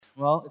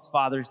Well, it's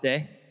Father's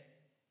Day,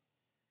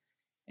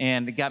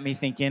 and it got me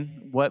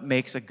thinking, what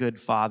makes a good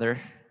father?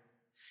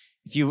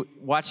 If you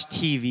watch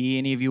TV,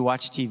 any of you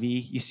watch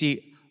TV, you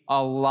see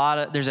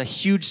there's a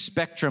huge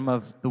spectrum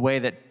of the way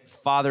that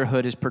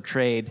fatherhood is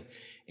portrayed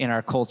in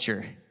our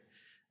culture.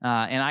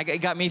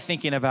 It got me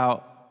thinking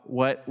about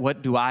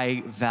what do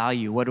I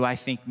value? What do I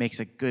think makes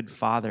a good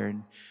father?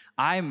 And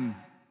I'm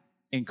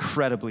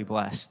incredibly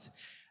blessed.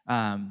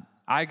 I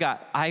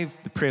have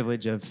the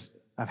privilege of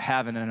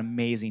having an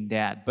amazing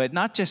dad, but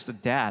not just a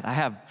dad. I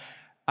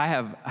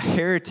have a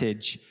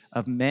heritage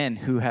of men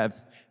who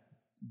have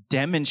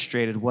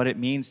demonstrated what it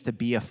means to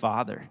be a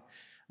father.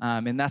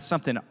 And that's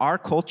something our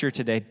culture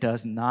today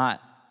does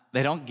not.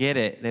 They don't get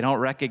it. They don't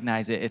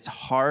recognize it. It's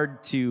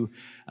hard to,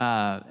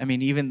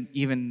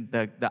 even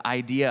the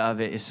idea of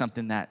it is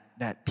something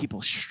that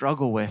people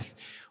struggle with.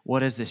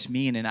 What does this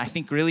mean? And I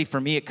think really for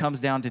me, it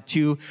comes down to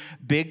two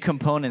big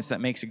components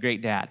that makes a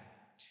great dad.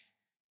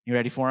 You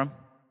ready for them?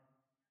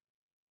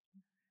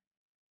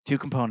 Two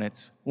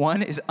components.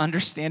 One is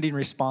understanding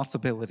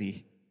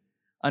responsibility.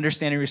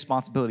 Understanding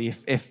responsibility.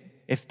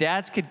 If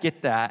dads could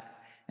get that,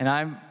 and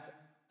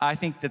I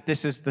think that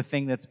this is the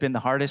thing that's been the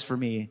hardest for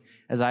me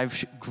as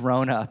I've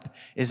grown up,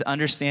 is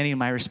understanding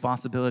my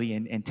responsibility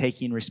and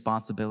taking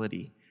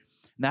responsibility.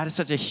 And that is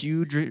such a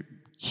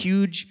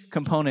huge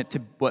component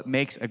to what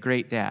makes a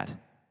great dad.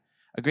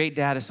 A great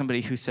dad is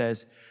somebody who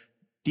says,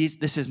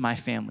 this is my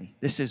family.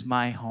 This is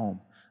my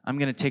home. I'm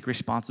going to take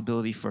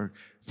responsibility for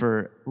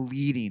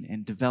leading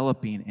and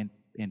developing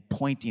and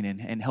pointing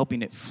and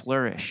helping it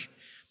flourish.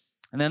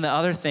 And then the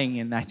other thing,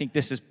 and I think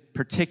this is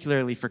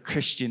particularly for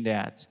Christian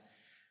dads,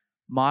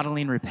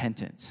 modeling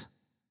repentance.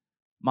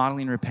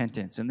 Modeling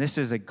repentance. And this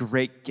is a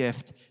great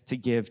gift to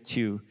give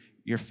to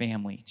your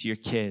family, to your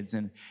kids.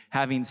 And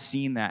having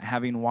seen that,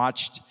 having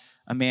watched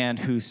a man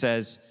who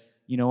says,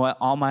 you know what,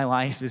 all my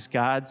life is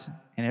God's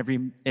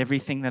and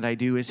everything that I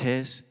do is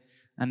His.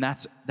 And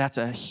that's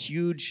a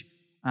huge,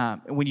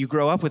 when you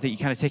grow up with it, you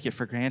kind of take it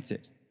for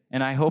granted.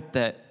 And I hope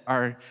that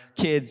our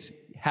kids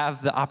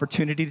have the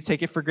opportunity to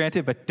take it for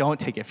granted, but don't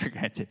take it for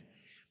granted.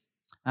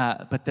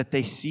 But that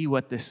they see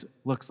what this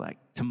looks like,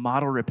 to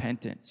model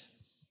repentance.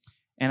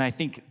 And I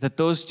think that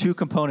those two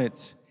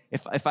components,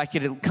 if I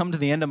could come to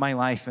the end of my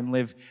life and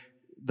live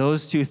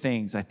those two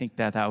things, I think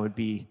that would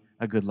be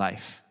a good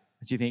life.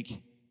 What do you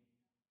think?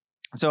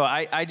 So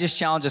I just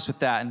challenge us with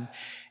that. And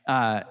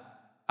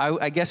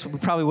I guess we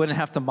probably wouldn't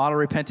have to model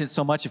repentance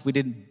so much if we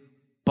didn't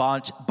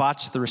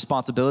botch the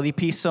responsibility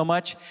piece so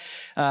much.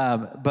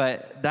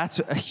 But that's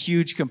a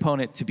huge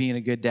component to being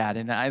a good dad.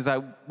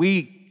 And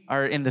we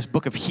are in this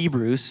book of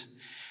Hebrews,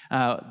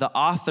 the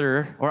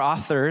author or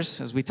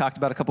authors, as we talked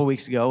about a couple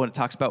weeks ago, when it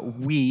talks about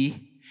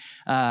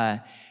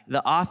the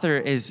author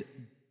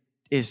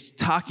is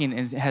talking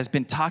and has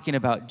been talking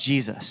about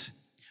Jesus.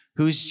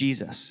 Who's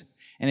Jesus?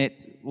 And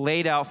it's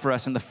laid out for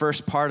us in the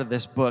first part of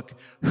this book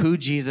who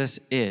Jesus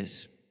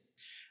is.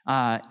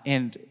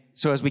 And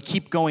so as we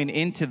keep going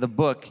into the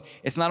book,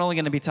 it's not only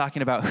going to be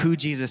talking about who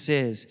Jesus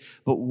is,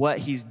 but what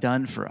He's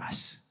done for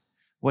us.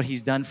 What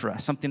He's done for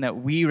us. Something that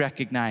we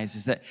recognize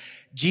is that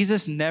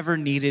Jesus never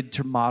needed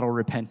to model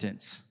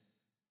repentance.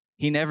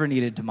 He never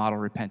needed to model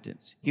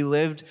repentance. He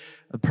lived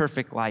a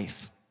perfect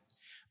life.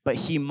 But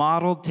He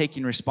modeled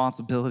taking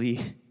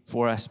responsibility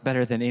for us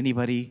better than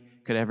anybody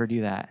could ever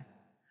do that.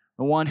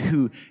 The one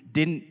who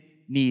didn't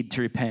need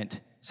to repent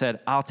said,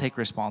 I'll take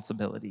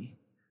responsibility.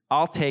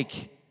 I'll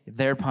take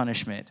their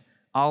punishment.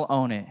 I'll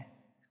own it.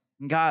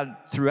 And God,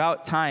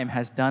 throughout time,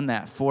 has done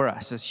that for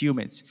us as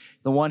humans.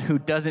 The one who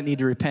doesn't need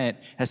to repent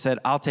has said,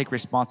 I'll take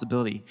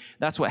responsibility.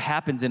 That's what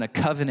happens in a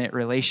covenant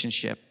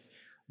relationship.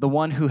 The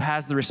one who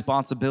has the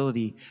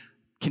responsibility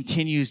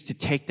continues to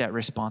take that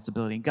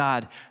responsibility. And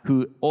God,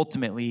 who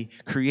ultimately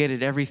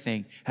created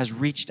everything, has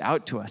reached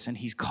out to us, and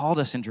He's called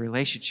us into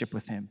relationship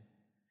with Him.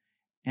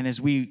 And as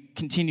we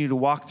continue to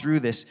walk through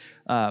this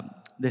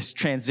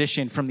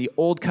transition from the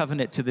old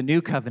covenant to the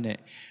new covenant,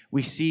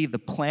 we see the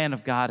plan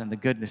of God and the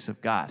goodness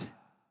of God.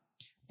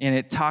 And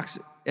it talks,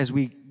 as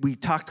we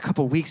talked a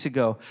couple weeks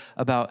ago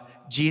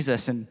about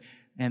Jesus and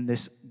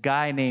this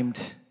guy named,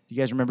 do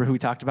you guys remember who we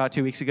talked about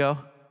 2 weeks ago?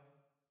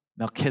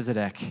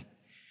 Melchizedek.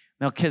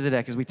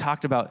 Melchizedek, as we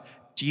talked about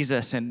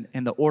Jesus and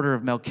the order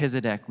of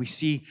Melchizedek, we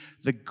see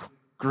the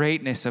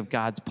greatness of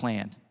God's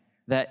plan.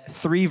 That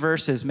 3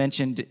 verses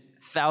mentioned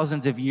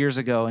thousands of years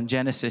ago in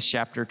Genesis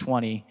chapter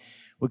 20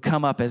 would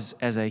come up as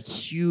a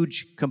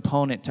huge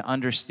component to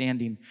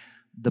understanding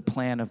the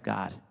plan of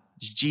God.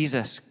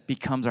 Jesus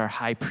becomes our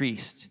high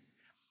priest.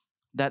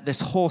 That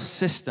this whole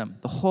system,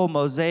 the whole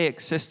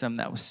Mosaic system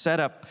that was set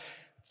up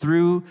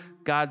through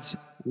God's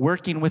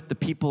working with the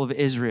people of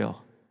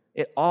Israel,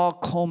 it all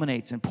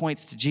culminates and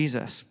points to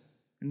Jesus.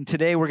 And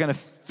today we're going to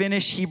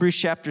finish Hebrews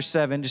chapter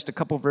 7, just a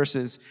couple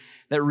verses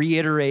that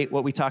reiterate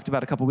what we talked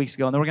about a couple weeks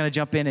ago. And then we're going to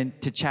jump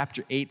into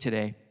chapter 8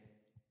 today.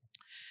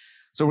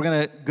 So we're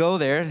going to go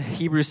there.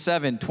 Hebrews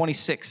 7,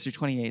 26 through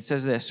 28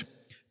 says this,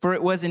 "For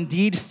it was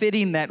indeed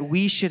fitting that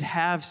we should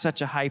have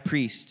such a high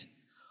priest,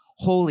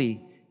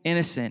 holy,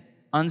 innocent,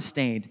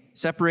 unstained,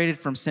 separated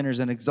from sinners,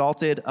 and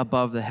exalted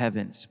above the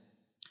heavens.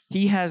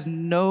 He has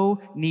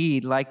no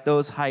need, like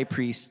those high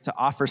priests, to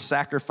offer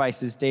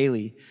sacrifices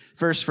daily,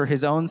 first for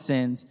his own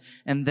sins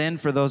and then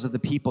for those of the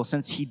people,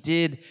 since he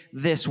did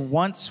this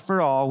once for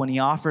all when he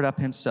offered up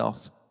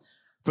himself.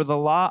 For the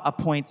law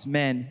appoints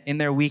men in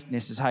their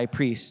weakness as high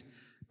priests,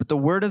 but the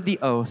word of the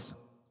oath,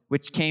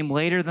 which came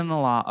later than the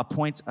law,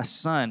 appoints a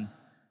son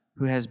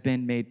who has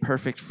been made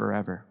perfect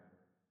forever.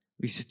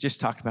 We just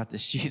talked about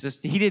this. Jesus,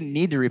 he didn't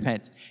need to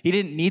repent. He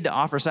didn't need to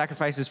offer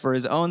sacrifices for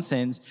his own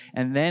sins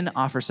and then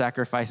offer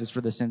sacrifices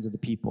for the sins of the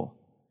people.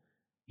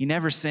 He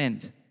never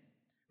sinned,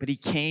 but he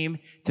came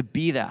to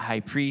be that high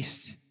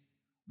priest.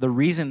 The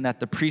reason that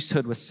the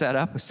priesthood was set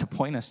up was to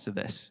point us to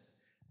this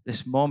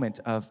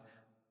moment of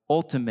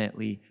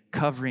ultimately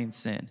covering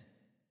sin.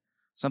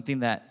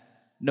 Something that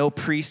no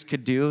priest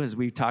could do, as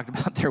we talked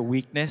about their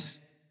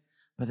weakness,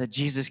 but that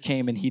Jesus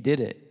came and he did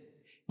it.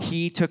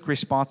 He took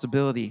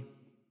responsibility.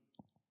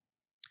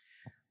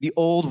 The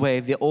old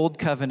way, the old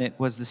covenant,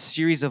 was the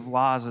series of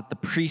laws that the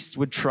priest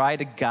would try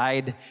to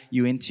guide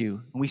you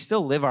into. And we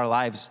still live our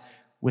lives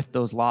with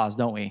those laws,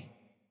 don't we?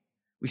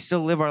 We still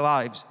live our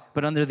lives.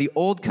 But under the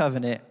old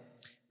covenant,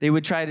 they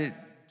would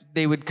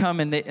come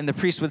and the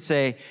priest would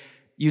say,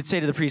 you'd say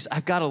to the priest,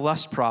 I've got a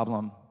lust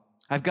problem.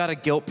 I've got a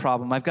guilt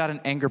problem. I've got an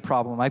anger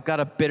problem. I've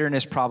got a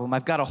bitterness problem.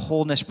 I've got a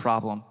wholeness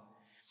problem.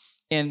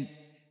 And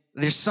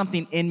there's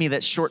something in me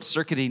that's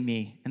short-circuiting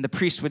me. And the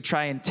priest would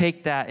try and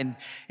take that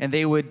and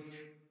they would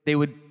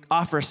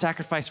offer a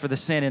sacrifice for the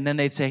sin, and then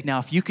they'd say, now,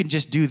 if you can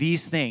just do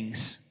these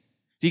things,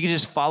 if you can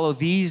just follow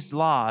these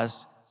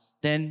laws,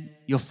 then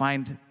you'll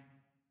find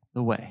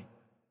the way.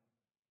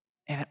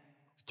 And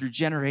through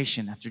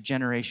generation after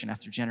generation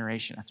after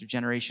generation after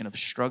generation of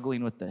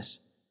struggling with this,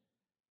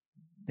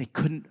 they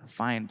couldn't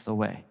find the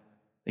way.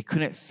 They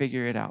couldn't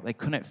figure it out. They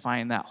couldn't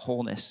find that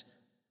wholeness,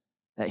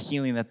 that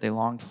healing that they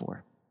longed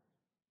for.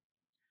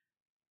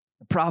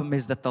 The problem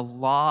is that the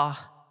law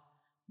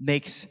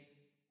makes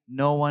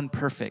no one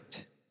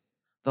perfect.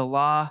 The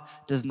law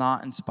does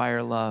not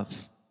inspire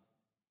love.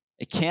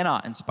 It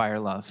cannot inspire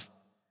love.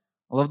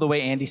 I love the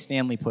way Andy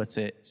Stanley puts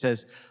it. It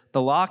says,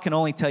 the law can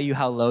only tell you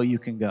how low you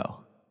can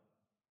go.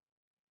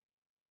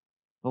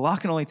 The law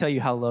can only tell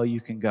you how low you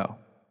can go.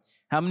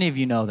 How many of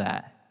you know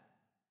that?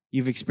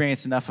 You've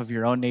experienced enough of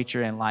your own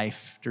nature and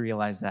life to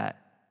realize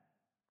that,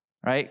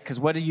 right? Because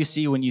what do you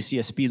see when you see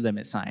a speed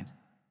limit sign?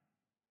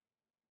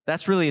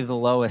 That's really the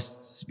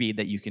lowest speed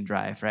that you can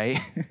drive, right?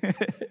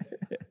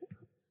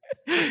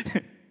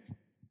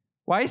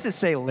 Why does it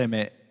say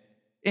limit?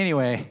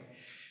 Anyway,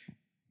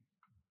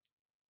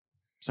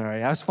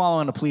 sorry, I was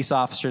following a police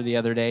officer the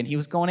other day, and he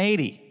was going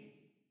 80.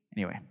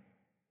 Anyway,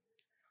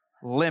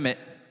 limit.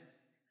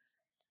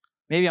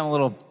 Maybe I'm a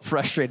little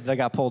frustrated I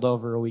got pulled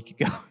over a week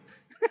ago.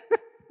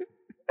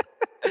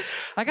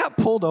 I got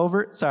pulled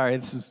over. Sorry,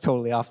 this is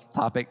totally off the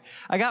topic.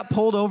 I got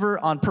pulled over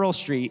on Pearl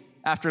Street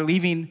after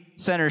leaving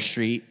Center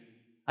Street.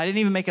 I didn't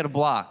even make it a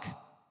block.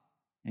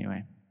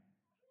 Anyway,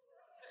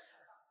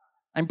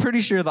 I'm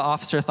pretty sure the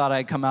officer thought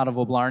I'd come out of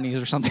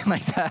O'Blarney's or something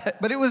like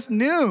that, but it was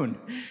noon.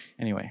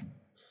 Anyway,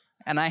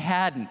 and I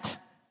hadn't.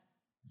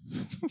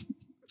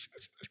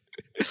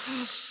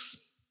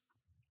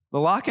 The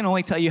law can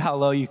only tell you how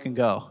low you can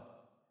go.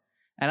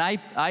 And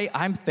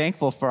I'm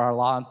thankful for our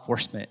law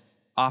enforcement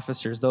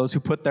officers, those who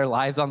put their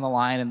lives on the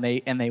line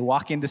and they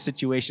walk into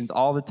situations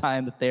all the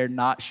time that they're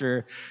not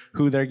sure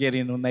who they're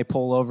getting when they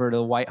pull over to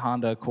the white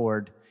Honda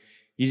Accord.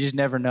 You just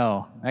never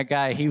know. That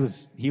guy, he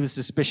was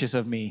suspicious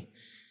of me,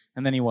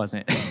 and then he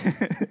wasn't.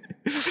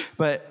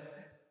 But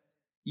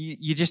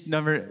you just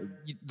never,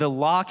 the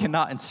law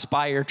cannot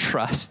inspire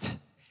trust.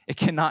 It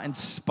cannot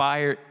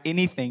inspire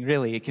anything,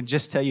 really. It can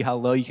just tell you how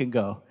low you can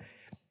go.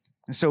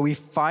 And so we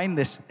find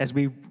this as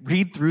we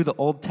read through the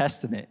Old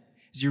Testament.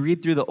 As you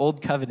read through the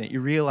Old Covenant, you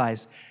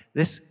realize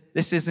this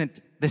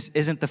isn't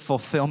the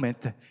fulfillment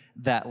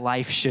that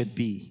life should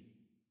be.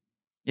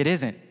 It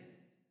isn't.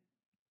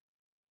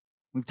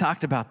 We've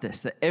talked about this,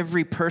 that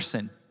every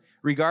person,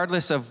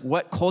 regardless of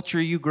what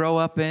culture you grow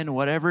up in,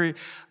 whatever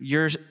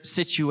your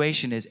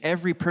situation is,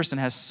 every person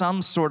has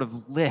some sort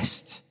of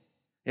list.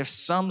 They have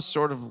some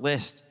sort of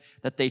list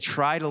that they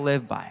try to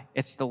live by.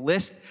 It's the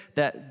list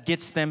that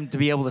gets them to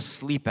be able to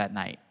sleep at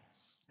night.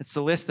 It's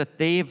the list that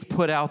they've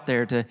put out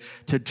there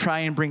to try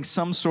and bring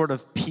some sort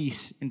of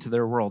peace into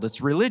their world.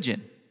 It's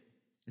religion.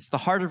 It's the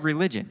heart of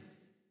religion.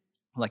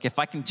 Like, if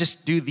I can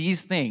just do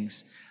these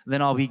things,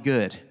 then I'll be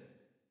good.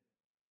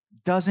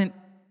 Doesn't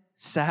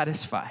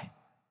satisfy.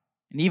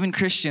 And even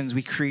Christians,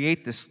 we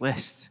create this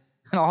list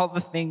and all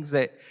the things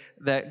that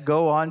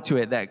go onto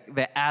it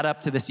that add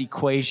up to this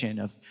equation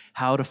of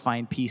how to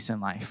find peace in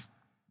life.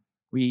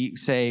 We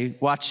say,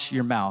 watch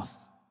your mouth.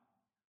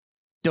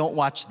 Don't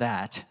watch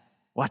that.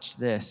 Watch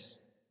this.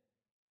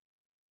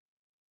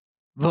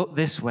 Vote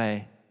this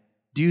way.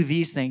 Do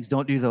these things.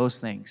 Don't do those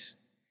things.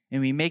 And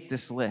we make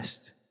this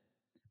list.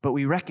 But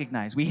we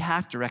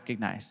have to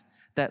recognize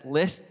that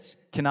lists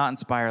cannot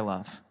inspire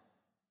love.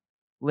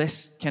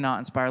 Lists cannot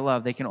inspire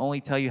love. They can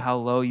only tell you how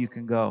low you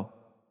can go.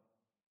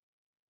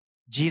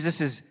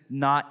 Jesus is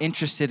not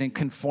interested in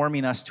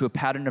conforming us to a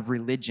pattern of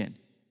religion,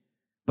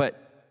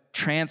 but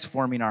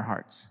transforming our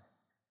hearts.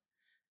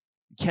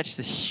 Catch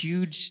the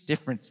huge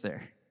difference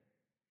there.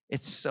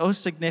 It's so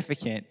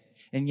significant,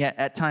 and yet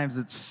at times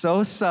it's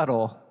so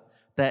subtle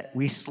that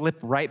we slip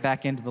right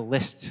back into the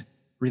list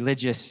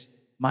religious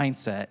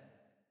mindset,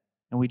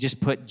 and we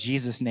just put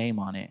Jesus' name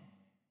on it.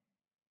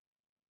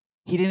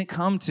 He didn't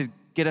come to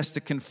get us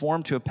to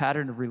conform to a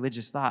pattern of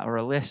religious thought or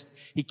a list.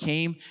 He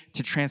came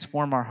to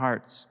transform our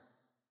hearts.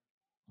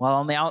 While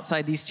on the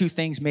outside these two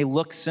things may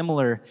look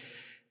similar,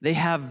 they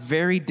have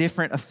very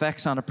different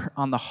effects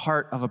on the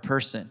heart of a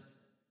person.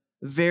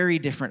 Very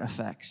different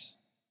effects.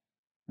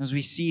 As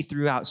we see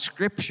throughout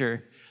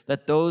Scripture,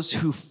 that those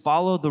who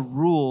follow the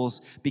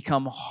rules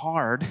become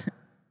hard.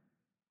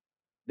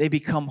 They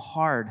become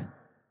hard.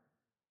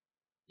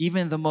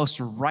 Even the most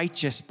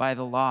righteous by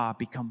the law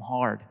become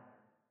hard.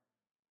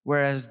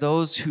 Whereas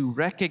those who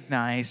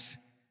recognize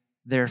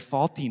their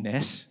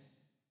faultiness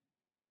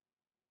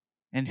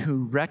and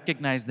who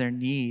recognize their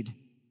need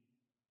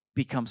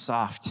become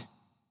soft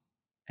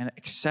and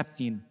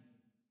accepting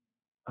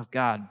of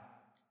God.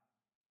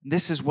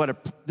 This is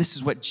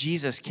what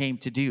Jesus came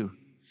to do.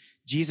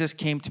 Jesus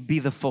came to be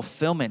the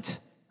fulfillment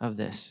of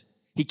this.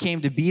 He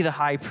came to be the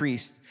high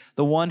priest,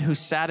 the one who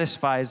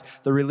satisfies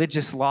the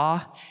religious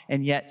law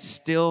and yet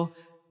still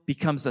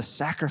becomes a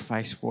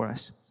sacrifice for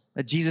us.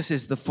 That Jesus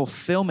is the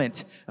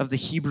fulfillment of the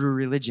Hebrew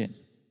religion.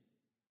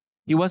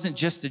 He wasn't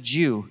just a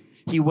Jew.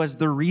 He was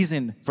the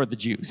reason for the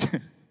Jews.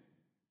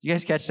 You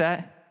guys catch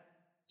that?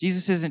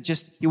 Jesus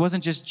he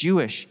wasn't just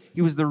Jewish.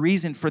 He was the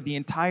reason for the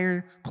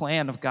entire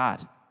plan of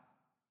God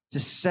to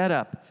set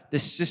up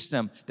this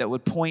system that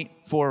would point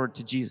forward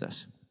to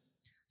Jesus.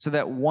 So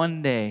that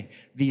one day,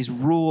 these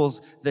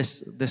rules,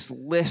 this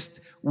list,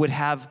 we would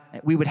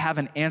have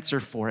an answer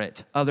for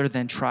it other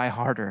than try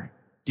harder,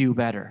 do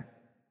better.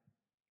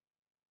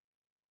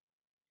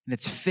 And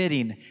it's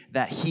fitting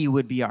that he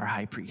would be our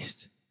high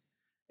priest.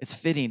 It's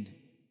fitting.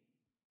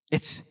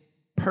 It's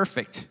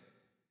perfect.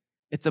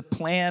 It's a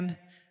plan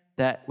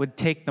that would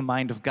take the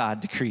mind of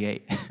God to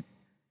create.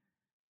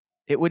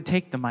 It would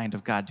take the mind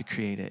of God to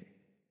create it.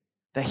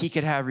 That he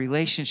could have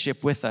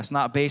relationship with us,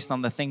 not based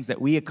on the things that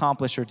we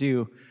accomplish or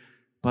do,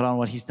 but on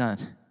what he's done.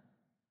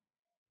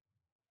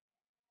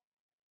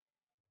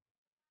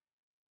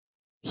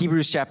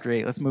 Hebrews chapter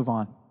 8, let's move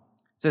on. It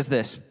says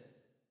this.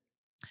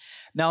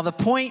 Now the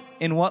point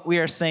in what we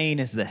are saying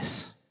is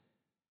this.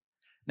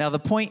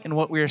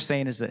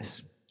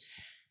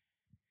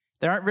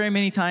 There aren't very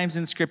many times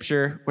in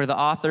Scripture where the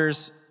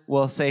authors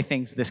will say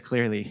things this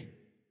clearly,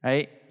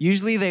 right?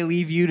 Usually they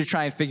leave you to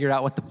try and figure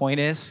out what the point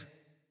is,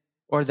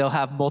 or they'll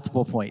have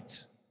multiple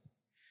points.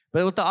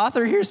 But what the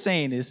author here is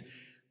saying is,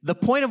 the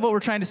point of what we're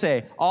trying to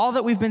say, all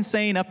that we've been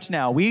saying up to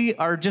now, we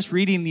are just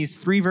reading these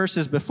 3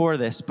 verses before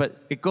this,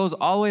 but it goes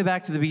all the way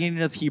back to the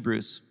beginning of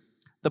Hebrews.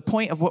 The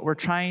point of what we're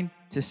trying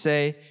to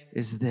say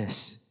is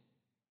this.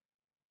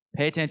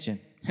 Pay attention.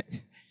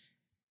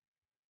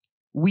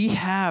 We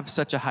have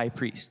such a high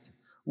priest,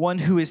 one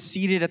who is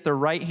seated at the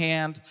right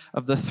hand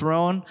of the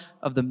throne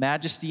of the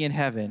majesty in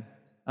heaven,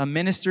 a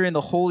minister in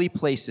the holy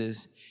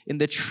places, in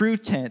the true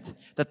tent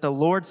that the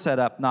Lord set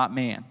up, not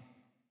man.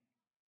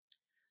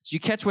 So you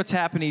catch what's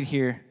happening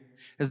here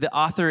as the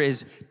author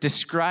is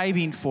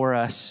describing for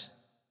us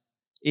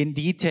in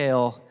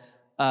detail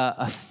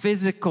a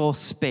physical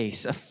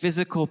space, a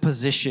physical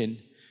position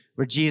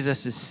where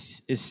Jesus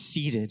is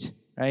seated,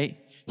 right?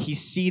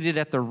 He's seated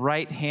at the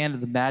right hand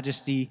of the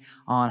majesty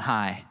on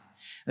high.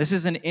 This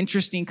is an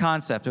interesting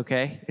concept,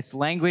 okay? It's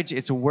language,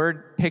 it's a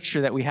word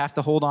picture that we have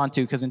to hold on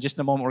to because in just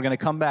a moment we're going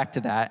to come back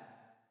to that.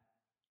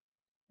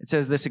 It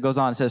says this, it goes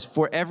on, it says,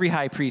 for every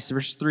high priest,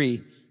 verse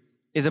 3,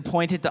 is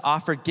appointed to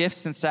offer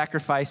gifts and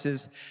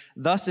sacrifices.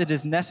 Thus it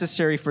is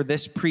necessary for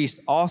this priest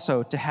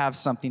also to have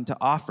something to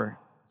offer.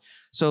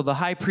 So the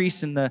high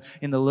priest in the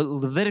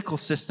Levitical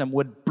system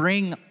would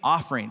bring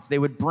offerings. They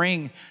would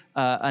bring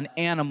an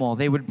animal.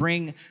 They would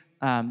bring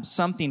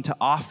something to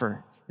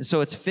offer. And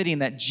so it's fitting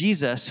that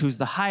Jesus, who's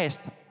the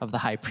highest of the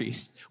high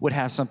priests, would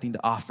have something to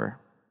offer.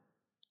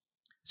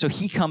 So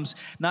he comes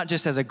not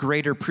just as a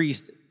greater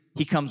priest,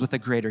 he comes with a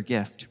greater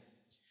gift.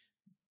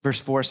 Verse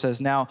 4 says,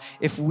 Now,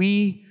 if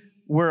he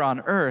were on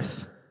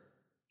earth,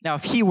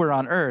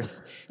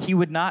 he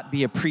would not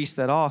be a priest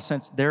at all,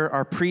 since there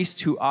are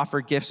priests who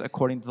offer gifts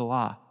according to the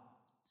law.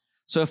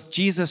 So if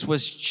Jesus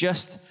was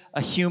just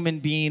a human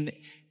being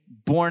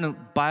born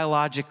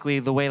biologically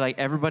the way like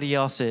everybody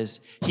else is,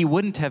 he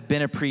wouldn't have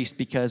been a priest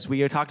because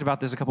we talked about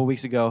this a couple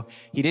weeks ago.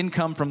 He didn't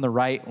come from the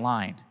right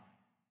line,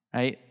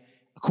 right?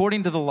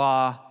 According to the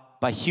law,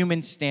 by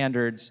human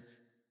standards,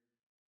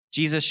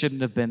 Jesus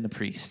shouldn't have been the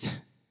priest.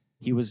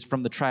 He was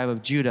from the tribe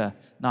of Judah,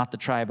 not the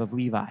tribe of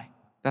Levi.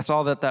 That's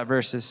all that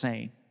verse is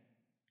saying.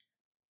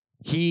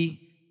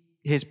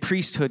 His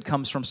priesthood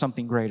comes from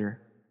something greater.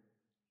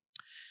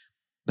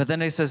 But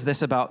then it says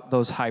this about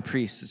those high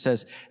priests. It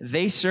says,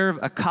 they serve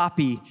a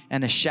copy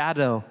and a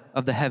shadow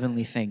of the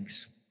heavenly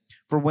things.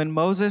 For when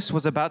Moses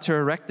was about to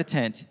erect the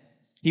tent,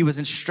 He was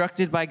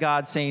instructed by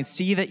God, saying,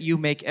 "See that you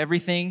make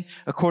everything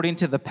according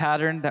to the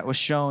pattern that was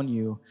shown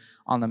you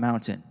on the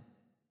mountain."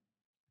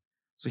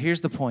 So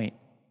here's the point.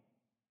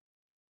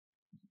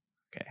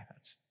 Okay,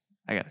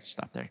 I got to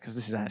stop there because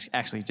this is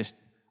actually just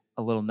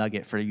a little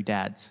nugget for you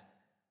dads.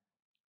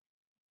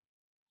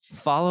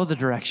 Follow the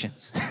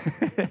directions.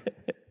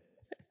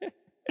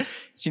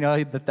 Did you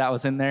know that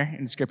was in there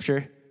in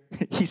Scripture?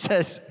 He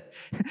says,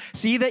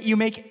 "See that you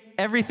make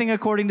everything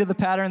according to the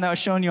pattern that was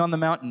shown you on the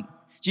mountain."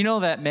 Do you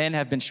know that men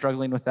have been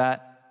struggling with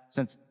that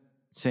since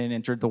sin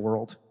entered the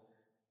world?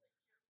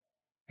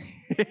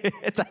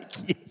 It's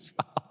IKEA's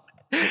fault.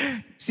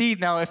 See,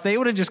 now, if they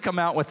would have just come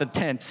out with the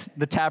tent,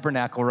 the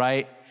tabernacle,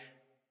 right?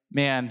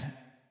 Man,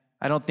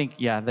 I don't think,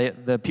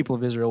 the people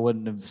of Israel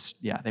wouldn't have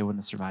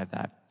survived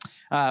that.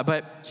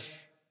 But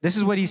this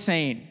is what he's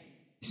saying.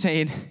 He's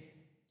saying,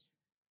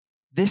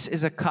 this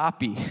is a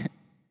copy.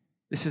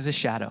 This is a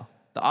shadow.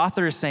 The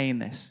author is saying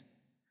this.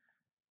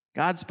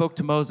 God spoke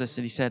to Moses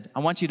and he said, "I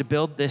want you to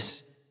build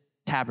this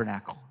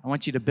tabernacle. I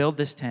want you to build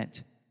this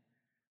tent.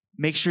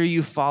 Make sure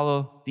you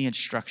follow the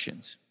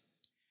instructions.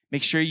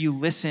 Make sure you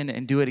listen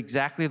and do it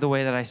exactly the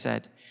way that I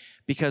said."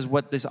 Because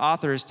what this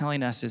author is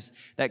telling us is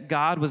that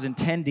God was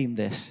intending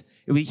this.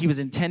 He was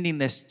intending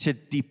this to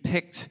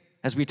depict,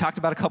 as we talked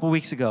about a couple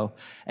weeks ago,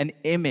 an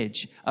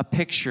image, a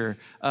picture,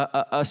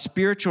 a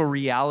spiritual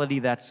reality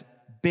that's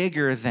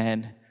bigger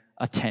than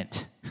a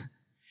tent.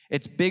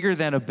 It's bigger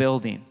than a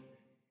building.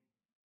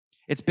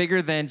 It's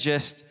bigger than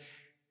just,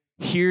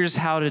 here's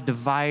how to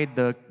divide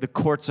the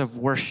courts of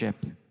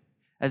worship,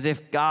 as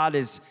if God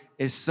is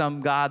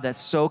some God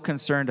that's so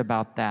concerned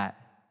about that.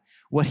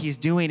 What he's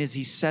doing is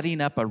he's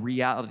setting up a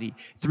reality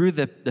through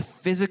the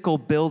physical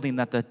building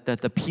that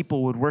the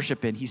people would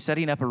worship in. He's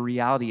setting up a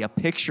reality, a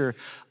picture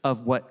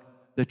of what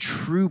the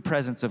true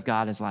presence of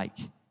God is like,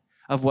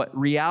 of what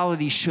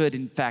reality should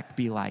in fact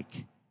be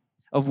like,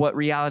 of what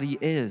reality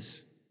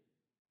is.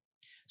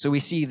 So we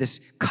see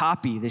this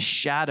copy, this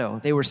shadow.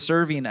 They were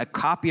serving a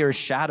copy or a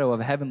shadow of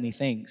heavenly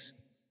things.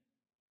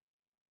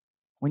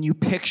 When you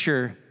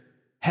picture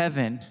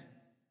heaven,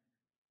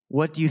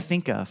 what do you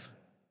think of?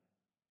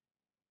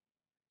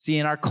 See,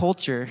 in our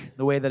culture,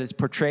 the way that it's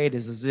portrayed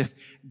is as if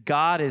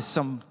God is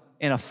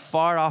in a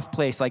far-off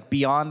place, like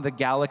beyond the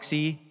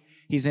galaxy.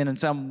 He's in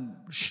some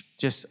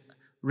just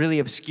really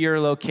obscure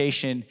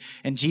location,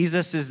 and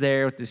Jesus is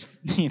there with this,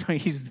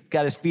 he's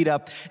got his feet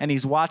up, and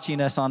he's watching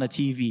us on a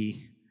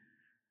TV.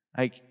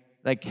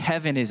 Like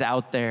heaven is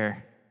out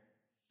there.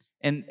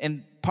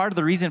 And part of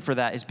the reason for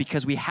that is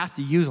because we have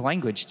to use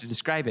language to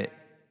describe it,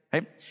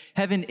 right?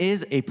 Heaven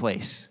is a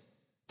place.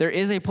 There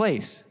is a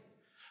place.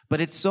 But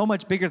it's so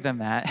much bigger than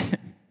that,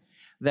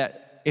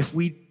 that if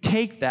we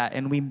take that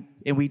and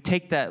we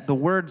take that, the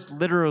words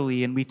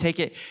literally, and we take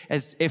it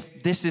as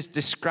if this is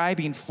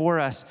describing for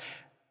us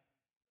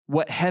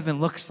what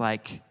heaven looks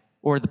like,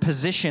 or the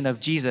position of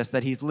Jesus,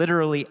 that he's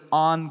literally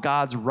on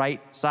God's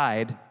right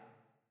side,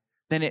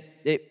 then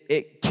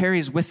it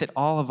carries with it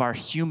all of our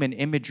human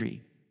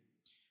imagery.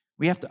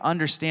 We have to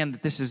understand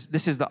that this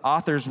is the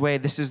author's way.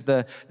 This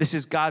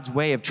is God's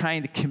way of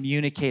trying to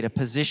communicate a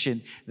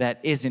position that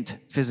isn't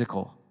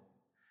physical.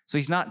 So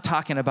he's not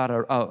talking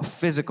about a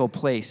physical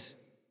place.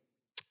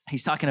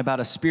 He's talking about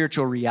a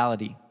spiritual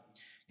reality.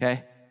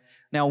 Okay?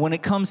 Now, when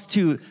it comes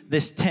to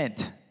this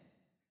tent,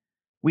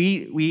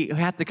 we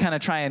have to kind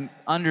of try and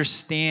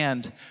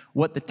understand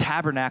what the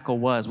tabernacle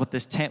was, what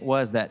this tent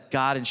was that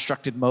God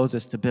instructed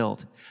Moses to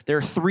build. There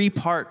are 3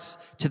 parts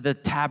to the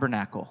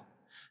tabernacle.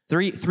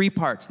 Three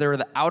parts. There are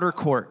the outer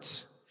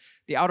courts.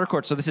 The outer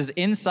courts. So this is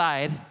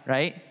inside,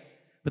 right?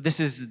 But this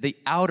is the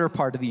outer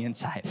part of the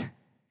inside.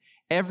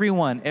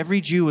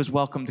 Every Jew was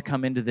welcome to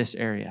come into this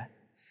area.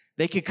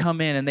 They could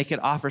come in and they could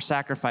offer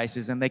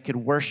sacrifices and they could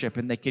worship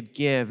and they could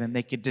give and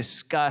they could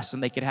discuss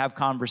and they could have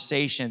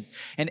conversations.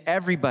 And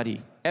every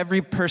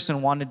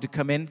person wanted to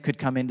come in, could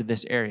come into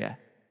this area.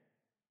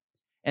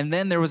 And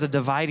then there was a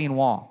dividing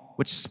wall,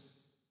 which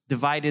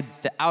divided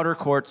the outer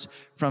courts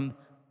from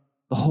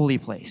the holy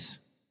place.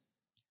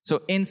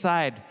 So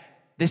inside,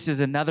 this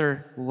is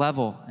another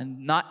level,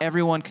 and not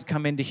everyone could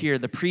come into here.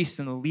 The priests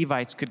and the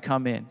Levites could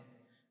come in.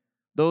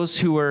 Those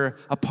who were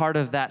a part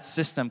of that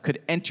system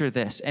could enter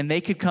this, and they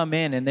could come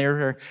in, and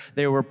there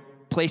were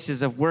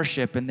places of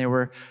worship, and there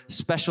were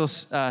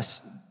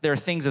there are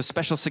things of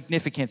special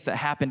significance that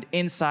happened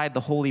inside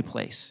the holy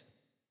place.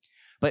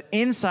 But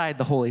inside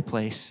the holy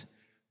place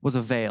was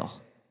a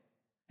veil,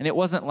 and it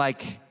wasn't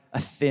like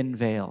a thin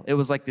veil. It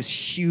was like this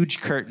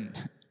huge curtain,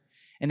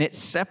 and it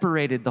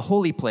separated the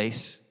holy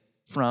place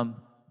from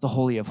the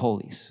Holy of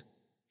Holies.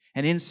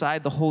 And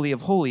inside the Holy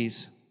of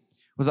Holies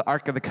was the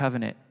Ark of the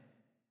Covenant.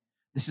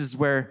 This is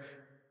the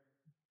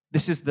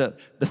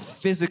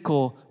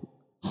physical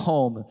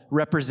home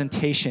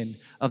representation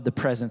of the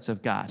presence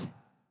of God.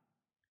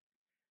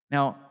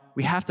 Now,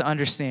 we have to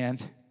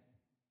understand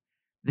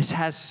this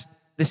has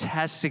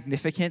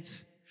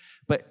significance,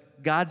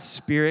 but God's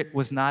Spirit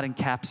was not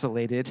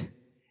encapsulated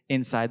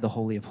inside the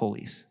Holy of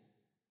Holies.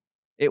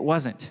 It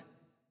wasn't.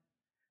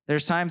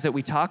 There's times that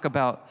we talk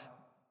about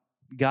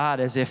God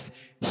as if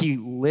he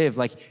lived.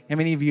 Like, how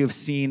many of you have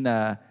seen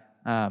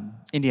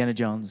Indiana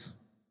Jones?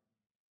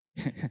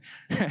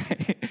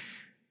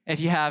 If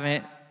you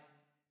haven't,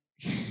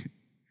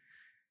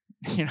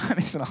 you're not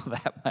missing all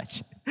that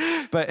much.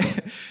 But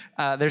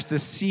there's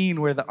this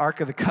scene where the Ark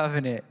of the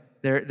Covenant,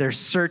 they're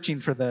searching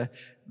for the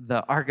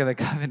Ark of the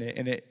Covenant,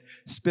 and it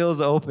spills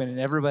open, and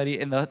everybody,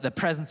 and the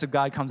presence of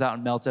God comes out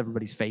and melts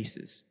everybody's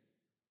faces.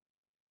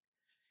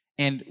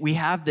 And we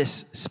have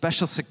this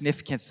special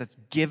significance that's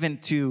given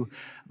to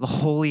the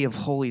Holy of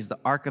Holies, the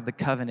Ark of the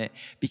Covenant,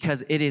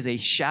 because it is a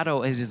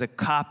shadow, it is a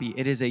copy,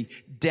 it is a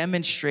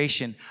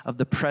demonstration of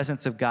the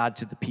presence of God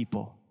to the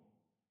people.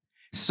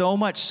 So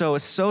much so,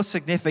 it's so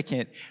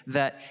significant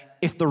that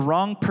if the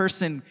wrong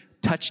person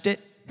touched it,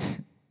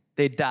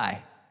 they'd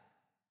die,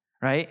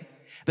 right?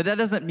 But that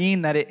doesn't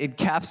mean that it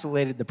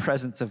encapsulated the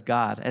presence of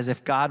God, as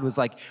if God was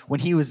like,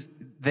 when he was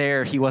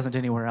there, he wasn't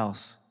anywhere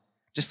else.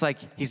 Just like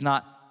he's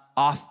not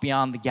off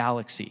beyond the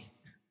galaxy.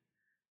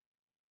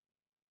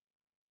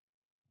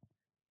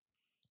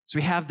 So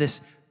we have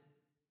this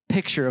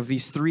picture of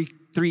these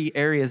three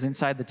areas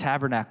inside the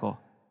tabernacle: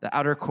 the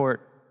outer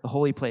court, the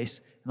holy place,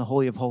 and the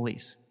Holy of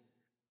Holies.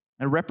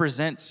 It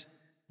represents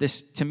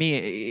this, to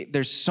me,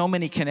 there's so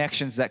many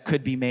connections that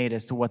could be made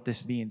as to what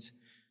this means.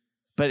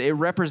 But it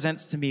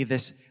represents to me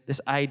this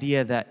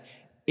idea that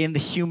in the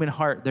human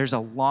heart, there's a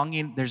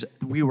longing,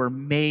 we were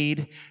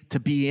made to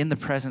be in the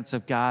presence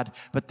of God,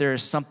 but there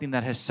is something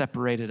that has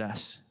separated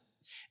us.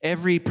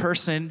 Every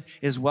person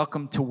is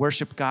welcome to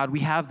worship God. We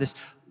have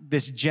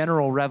this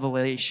general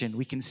revelation.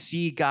 We can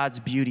see God's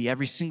beauty.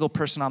 Every single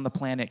person on the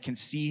planet can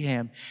see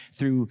him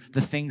through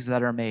the things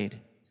that are made.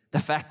 The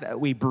fact that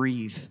we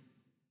breathe.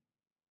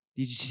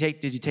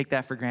 Did you take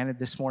that for granted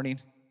this morning?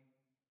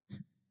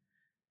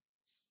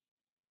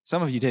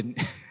 Some of you didn't.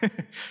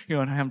 You're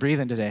going, I'm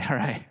breathing today. All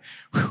right.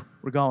 Whew,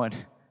 we're going.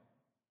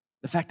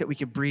 The fact that we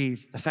could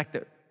breathe, the fact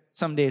that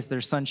some days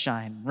there's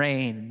sunshine,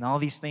 rain, and all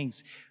these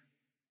things,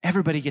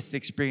 everybody gets to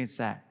experience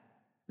that.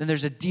 Then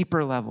there's a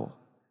deeper level,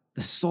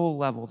 the soul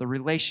level, the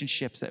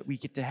relationships that we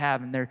get to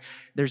have, and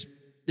there's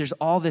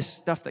all this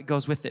stuff that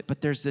goes with it.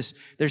 But there's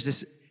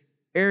this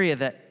area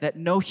that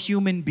no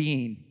human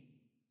being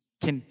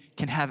can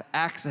have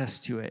access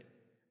to it,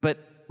 but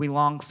we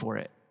long for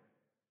it.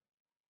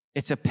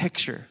 It's a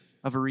picture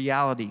of a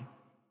reality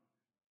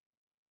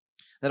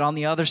that on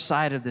the other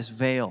side of this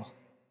veil,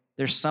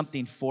 there's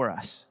something for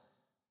us.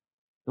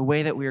 The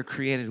way that we were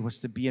created was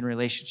to be in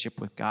relationship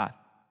with God.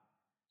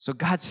 So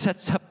God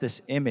sets up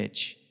this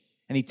image,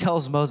 and he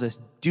tells Moses,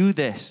 do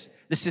this.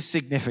 This is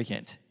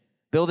significant.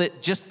 Build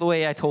it just the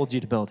way I told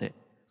you to build it.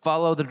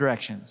 Follow the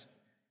directions.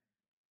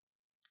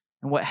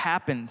 And what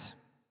happens,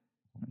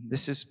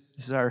 this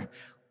is our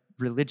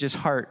religious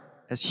heart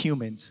as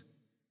humans,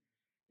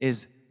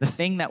 is the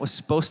thing that was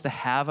supposed to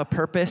have a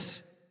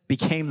purpose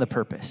became the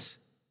purpose.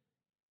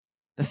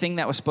 The thing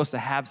that was supposed to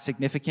have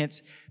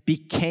significance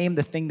became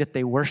the thing that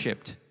they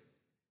worshiped.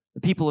 The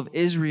people of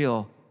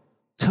Israel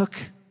took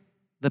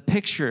the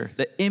picture,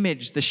 the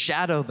image, the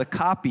shadow, the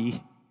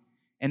copy,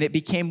 and it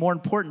became more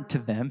important to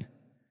them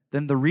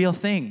than the real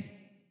thing.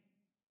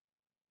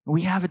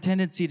 We have a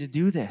tendency to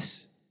do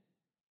this.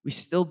 We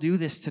still do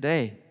this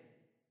today.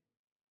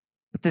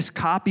 But this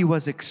copy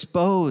was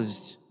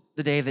exposed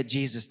the day that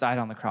Jesus died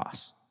on the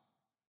cross.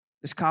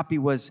 This copy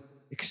was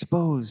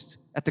exposed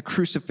at the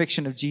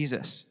crucifixion of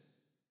Jesus.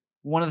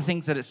 One of the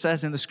things that it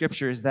says in the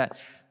scripture is that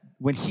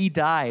when he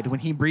died, when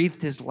he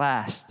breathed his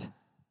last,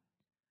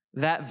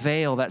 that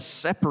veil that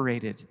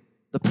separated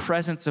the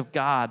presence of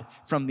God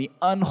from the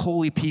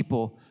unholy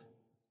people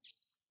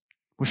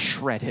was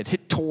shredded.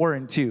 It tore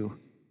in two.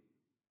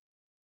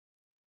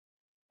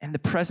 And the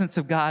presence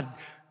of God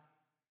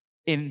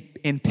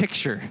in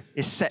picture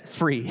is set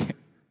free,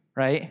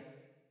 right?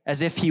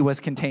 As if he was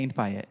contained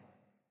by it.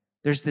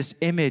 There's this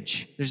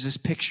image, there's this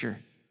picture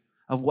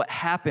of what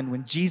happened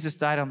when Jesus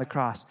died on the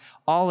cross.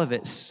 All of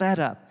it set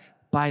up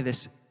by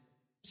this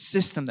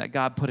system that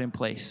God put in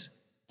place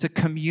to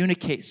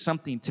communicate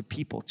something to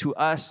people, to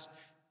us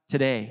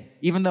today.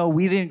 Even though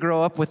we didn't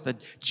grow up with a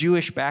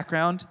Jewish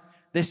background,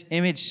 this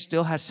image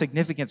still has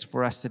significance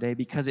for us today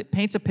because it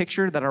paints a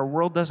picture that our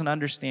world doesn't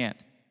understand.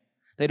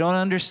 They don't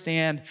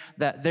understand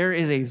that there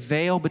is a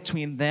veil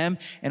between them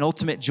and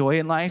ultimate joy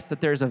in life,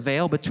 that there's a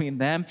veil between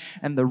them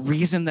and the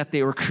reason that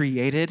they were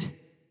created,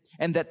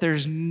 and that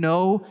there's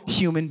no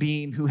human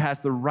being who has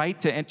the right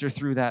to enter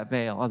through that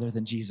veil other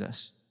than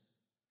Jesus.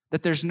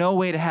 That there's no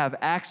way to have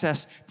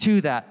access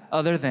to that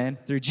other than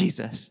through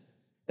Jesus.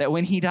 That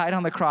when he died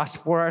on the cross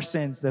for our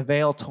sins, the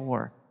veil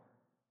tore.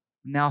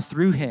 Now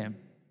through him,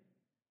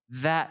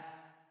 that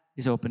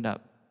is opened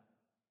up.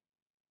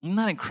 Isn't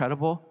that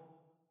incredible?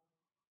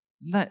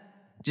 Isn't that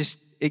just,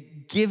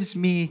 it gives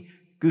me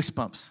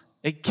goosebumps.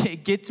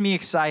 It gets me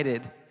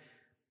excited.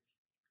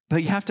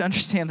 But you have to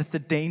understand that the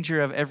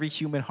danger of every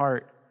human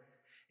heart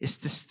is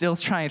to still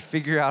try and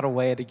figure out a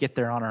way to get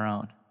there on our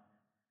own.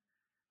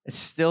 It's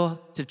still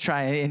to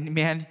try, and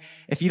man,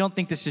 if you don't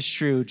think this is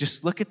true,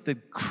 just look at the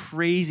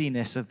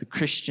craziness of the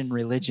Christian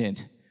religion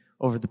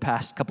over the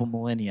past couple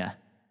millennia.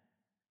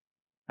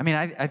 I mean,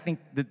 I think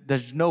that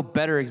there's no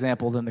better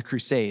example than the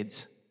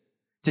Crusades,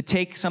 to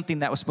take something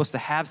that was supposed to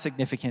have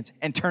significance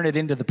and turn it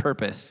into the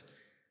purpose.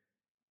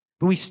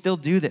 But we still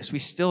do this. We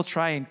still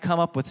try and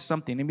come up with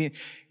something. I mean,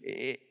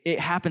 it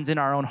happens in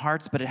our own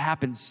hearts, but it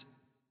happens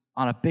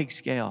on a big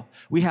scale.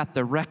 We have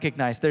to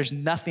recognize there's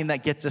nothing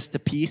that gets us to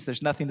peace.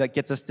 There's nothing that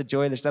gets us to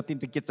joy. There's nothing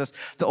that gets us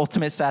to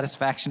ultimate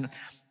satisfaction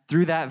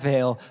through that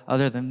veil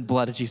other than the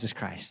blood of Jesus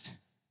Christ.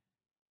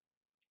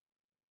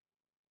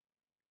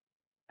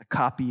 The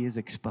copy is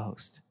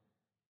exposed.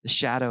 The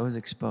shadow is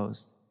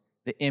exposed.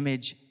 The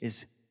image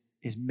is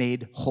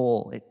made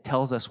whole. It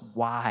tells us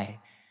why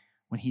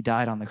when he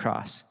died on the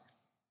cross.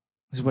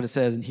 This is what it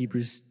says in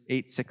Hebrews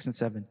 8, 6, and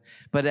 7.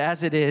 But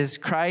as it is,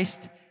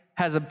 Christ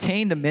has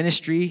obtained a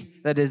ministry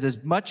that is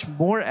as much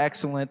more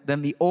excellent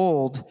than the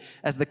old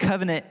as the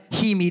covenant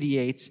he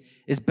mediates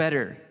is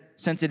better,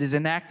 since it is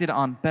enacted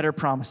on better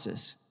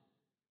promises.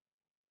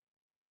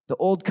 The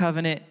old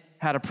covenant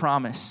had a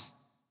promise.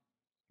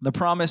 The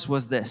promise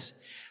was this: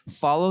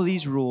 follow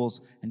these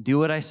rules and do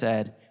what I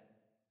said,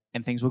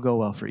 and things will go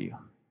well for you.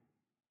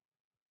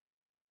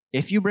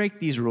 If you break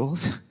these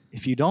rules,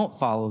 if you don't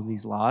follow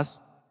these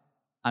laws,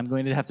 I'm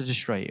going to have to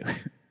destroy you.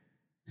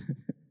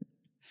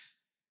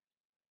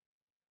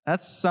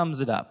 That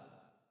sums it up.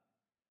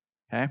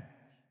 Okay?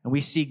 And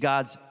we see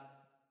God's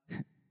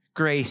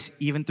grace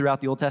even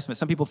throughout the Old Testament.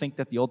 Some people think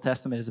that the Old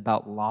Testament is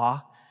about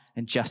law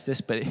and justice,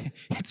 but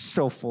it's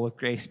so full of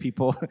grace,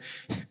 people.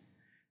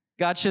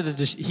 God should have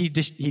he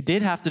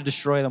did have to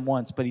destroy them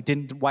once, but he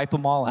didn't wipe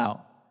them all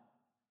out.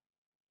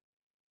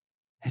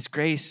 His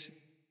grace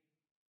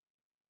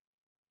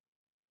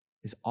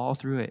is all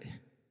through it.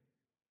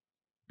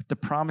 But the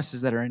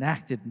promises that are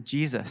enacted in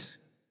Jesus,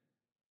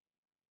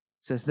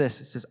 it says this,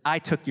 it says, I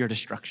took your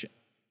destruction.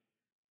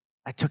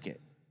 I took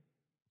it.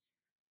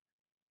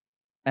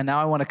 And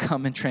now I want to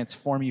come and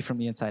transform you from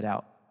the inside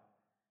out.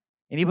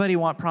 Anybody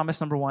want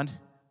promise number 1?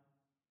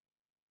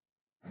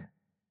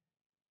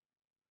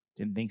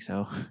 Didn't think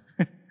so.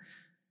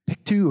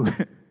 Pick 2.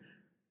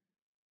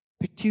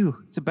 Pick 2.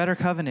 It's a better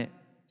covenant.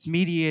 Its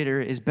mediator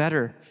is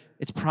better.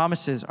 Its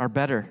promises are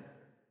better.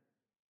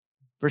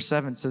 Verse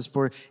 7 says,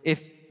 for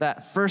if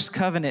that first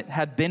covenant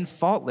had been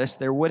faultless,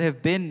 there would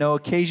have been no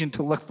occasion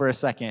to look for a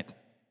second.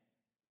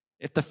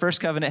 If the first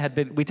covenant had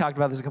been, we talked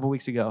about this a couple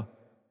weeks ago.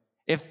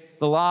 If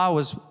the law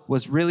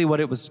was really what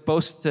it was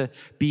supposed to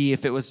be,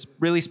 if it was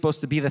really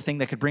supposed to be the thing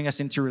that could bring us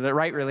into the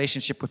right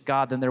relationship with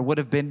God, then there would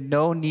have been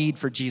no need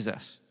for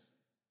Jesus.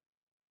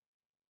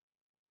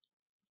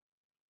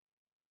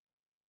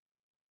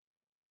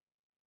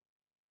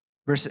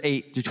 Verse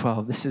 8 to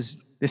 12, this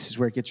is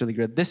where it gets really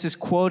good. This is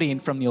quoting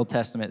from the Old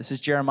Testament. This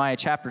is Jeremiah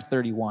chapter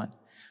 31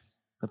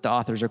 that the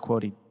authors are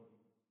quoting.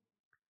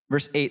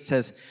 Verse 8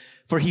 says,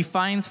 for he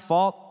finds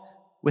fault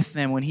with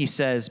them when he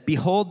says,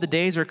 behold, the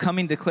days are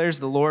coming, declares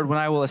the Lord, when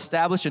I will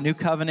establish a new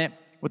covenant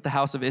with the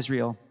house of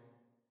Israel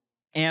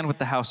and with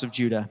the house of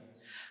Judah,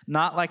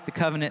 not like the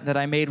covenant that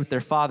I made with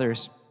their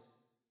fathers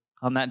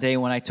on that day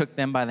when I took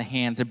them by the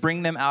hand to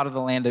bring them out of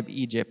the land of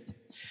Egypt.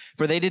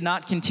 For they did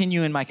not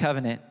continue in my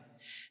covenant,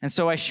 and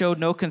so I showed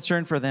no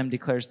concern for them,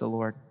 declares the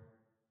Lord.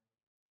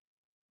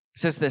 It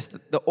says this,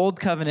 the old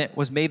covenant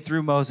was made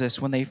through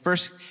Moses when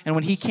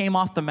he came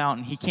off the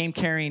mountain, he came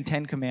carrying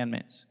 10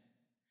 commandments.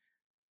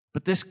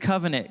 But this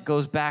covenant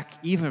goes back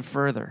even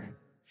further.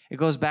 It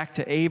goes back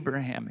to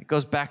Abraham. It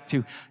goes back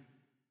to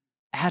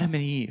Adam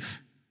and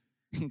Eve.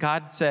 And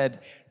God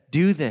said,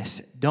 do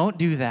this, don't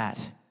do that.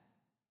 He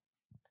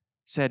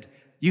said,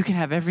 you can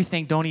have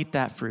everything, don't eat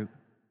that fruit.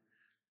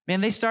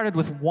 Man, they started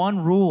with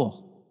one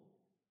rule.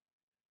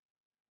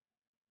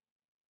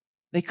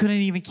 They couldn't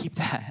even keep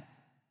that.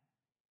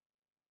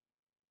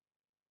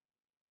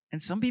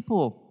 And some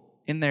people,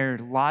 in their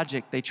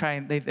logic, they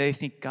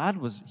think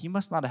he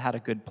must not have had a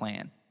good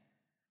plan.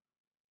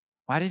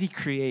 Why did he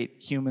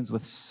create humans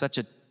with such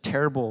a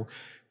terrible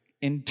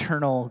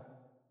internal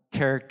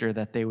character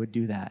that they would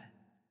do that?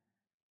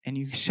 And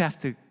you just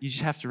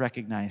have to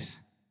recognize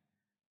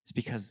it's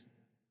because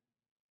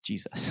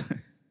Jesus.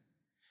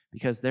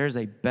 Because there's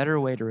a better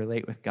way to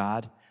relate with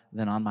God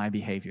than on my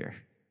behavior.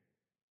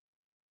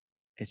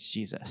 It's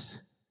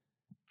Jesus.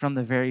 From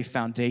the very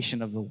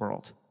foundation of the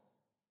world,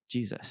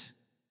 Jesus.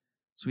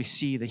 So we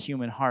see the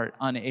human heart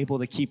unable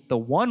to keep the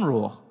one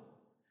rule.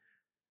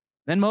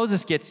 Then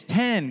Moses gets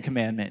 10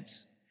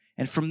 commandments.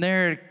 And from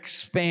there it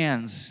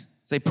expands.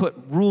 So they put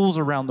rules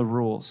around the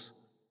rules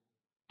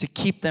to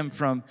keep them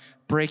from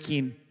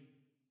breaking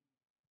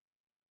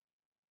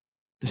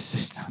the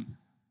system.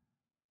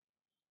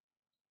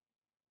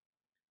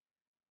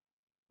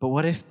 But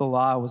what if the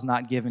law was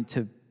not given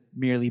to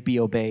merely be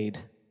obeyed?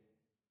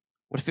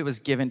 What if it was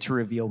given to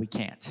reveal we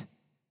can't?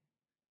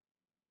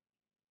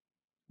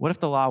 What if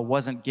the law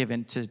wasn't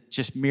given to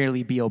just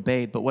merely be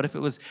obeyed, but what if it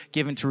was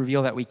given to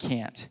reveal that we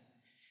can't?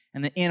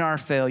 And that in our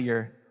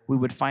failure, we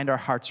would find our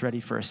hearts ready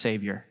for a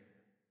Savior.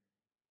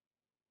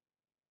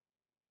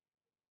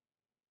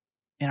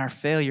 In our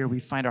failure,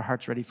 we find our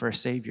hearts ready for a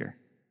Savior.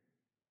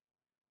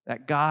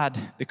 That God,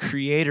 the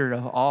creator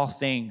of all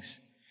things,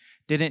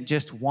 didn't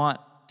just want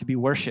to be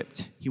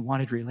worshiped. He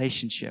wanted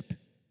relationship.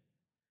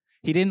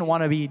 He didn't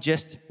want to be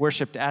just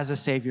worshiped as a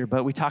Savior,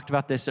 but we talked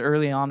about this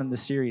early on in the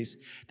series,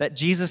 that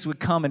Jesus would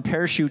come and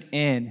parachute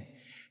in,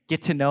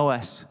 get to know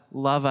us,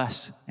 love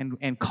us,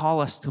 and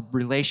call us to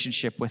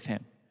relationship with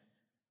him.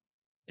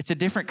 It's a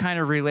different kind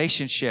of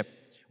relationship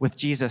with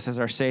Jesus as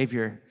our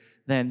Savior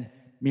than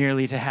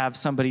merely to have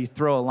somebody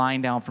throw a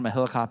line down from a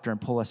helicopter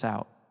and pull us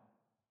out.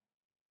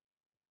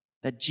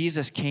 That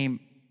Jesus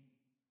came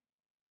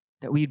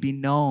that we'd be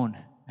known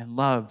and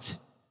loved.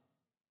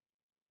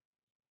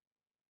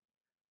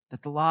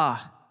 That the law,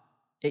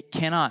 it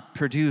cannot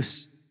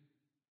produce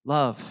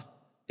love.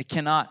 It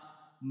cannot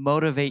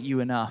motivate you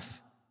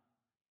enough.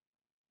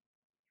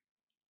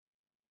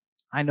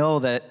 I know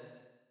that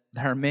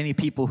there are many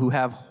people who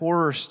have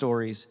horror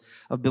stories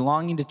of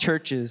belonging to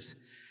churches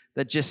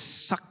that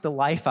just suck the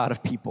life out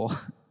of people,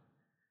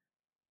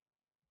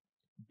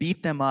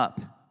 beat them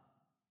up.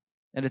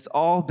 And it's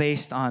all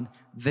based on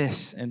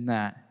this and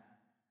that,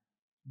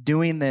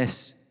 doing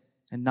this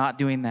and not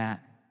doing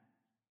that.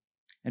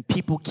 And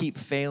people keep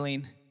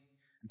failing,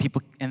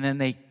 and then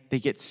they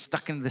get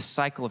stuck into this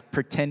cycle of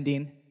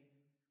pretending.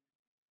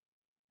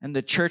 And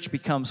the church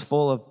becomes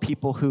full of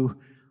people who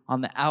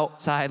on the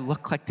outside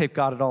look like they've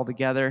got it all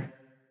together,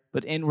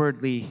 but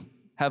inwardly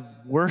have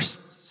worse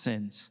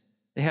sins.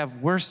 They have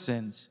worse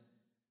sins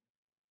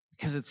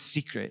because it's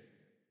secret.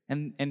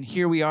 And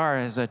here we are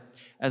as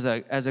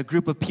a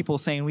group of people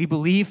saying we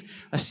believe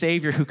a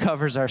Savior who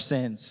covers our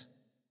sins,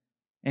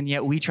 and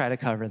yet we try to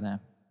cover them.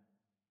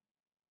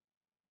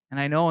 And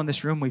I know in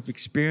this room we've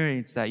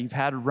experienced that. You've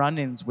had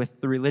run-ins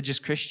with the religious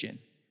Christian.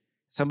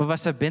 Some of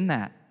us have been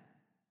that.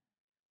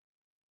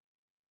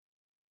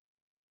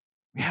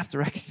 We have to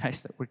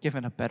recognize that we're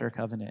given a better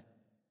covenant,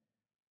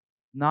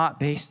 not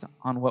based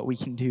on what we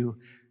can do,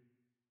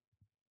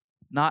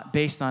 not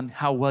based on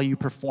how well you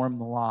perform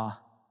the law,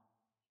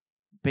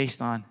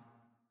 based on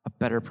a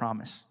better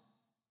promise.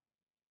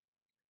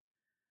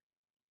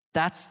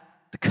 That's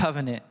the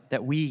covenant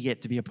that we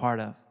get to be a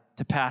part of,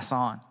 to pass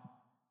on.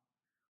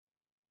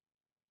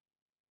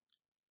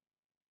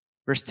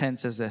 Verse 10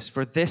 says this,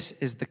 "For this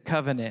is the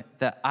covenant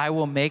that I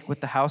will make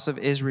with the house of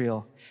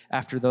Israel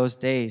after those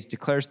days,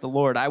 declares the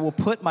Lord. I will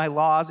put my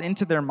laws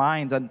into their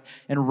minds and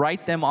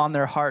write them on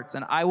their hearts,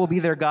 and I will be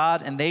their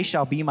God, and they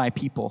shall be my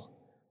people."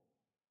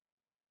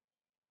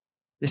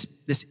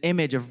 This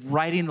image of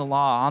writing the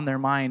law on their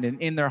mind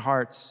and in their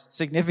hearts, it's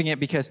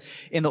significant because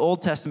in the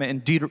Old Testament, in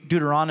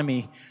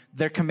Deuteronomy,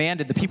 the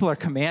people are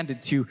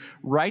commanded to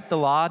write the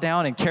law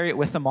down and carry it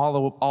with them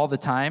all the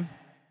time.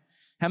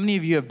 How many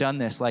of you have done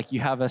this? Like you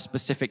have a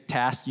specific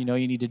task you know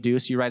you need to do,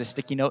 so you write a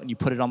sticky note and you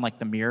put it on like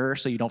the mirror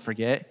so you don't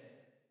forget.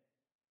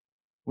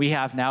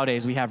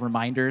 Nowadays, we have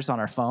reminders on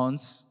our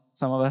phones,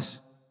 some of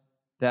us,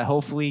 that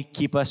hopefully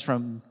keep us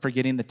from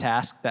forgetting the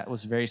task that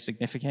was very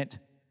significant.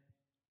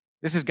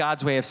 This is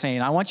God's way of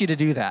saying, I want you to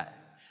do that.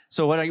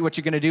 So what you're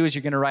going to do is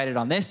you're going to write it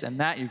on this and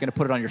that. You're going to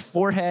put it on your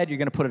forehead. You're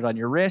going to put it on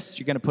your wrist.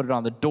 You're going to put it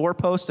on the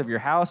doorpost of your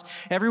house.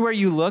 Everywhere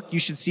you look, you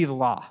should see the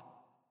law.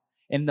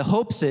 And the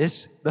hope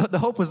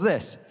was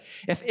this.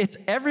 If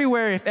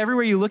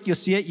everywhere you look, you'll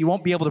see it, you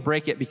won't be able to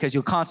break it because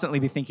you'll constantly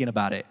be thinking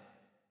about it.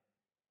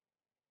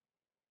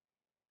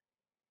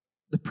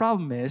 The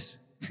problem is,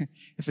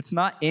 if it's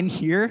not in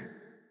here,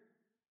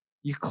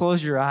 you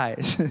close your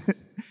eyes.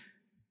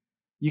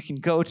 You can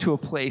go to a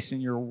place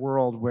in your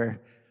world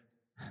where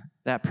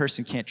that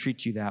person can't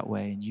treat you that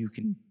way, and you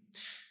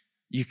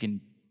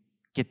can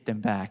get them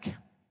back.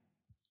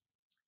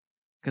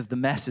 Because the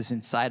mess is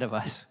inside of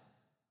us.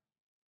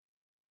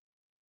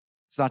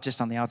 It's not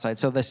just on the outside.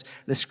 So the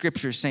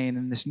scripture is saying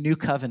in this new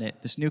covenant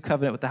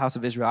with the house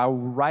of Israel, I will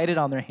write it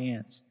on their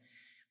hands.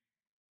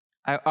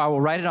 I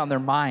will write it on their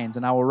minds,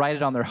 and I will write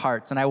it on their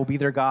hearts, and I will be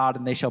their God,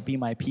 and they shall be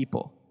my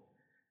people.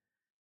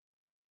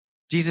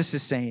 Jesus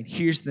is saying,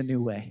 here's the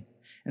new way.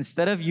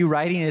 Instead of you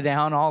writing it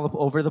down all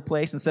over the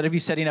place, instead of you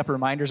setting up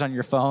reminders on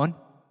your phone,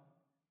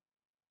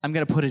 I'm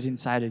going to put it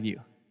inside of you.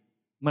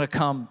 I'm going to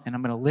come and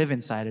I'm going to live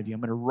inside of you. I'm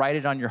going to write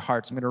it on your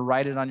hearts. I'm going to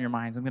write it on your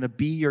minds. I'm going to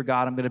be your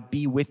God. I'm going to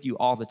be with you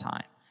all the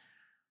time.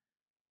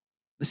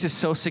 This is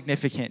so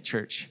significant,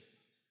 church.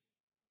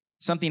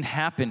 Something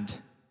happened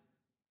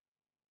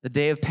the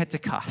day of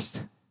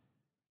Pentecost.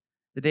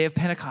 The day of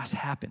Pentecost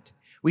happened.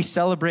 We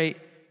celebrate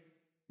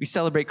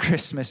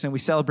Christmas and we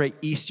celebrate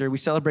Easter. We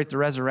celebrate the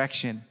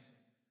resurrection.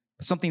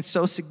 But something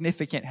so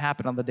significant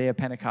happened on the day of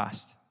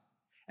Pentecost.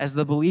 As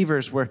the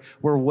believers were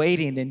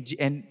waiting,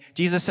 and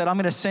Jesus said, I'm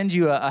going to send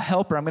you a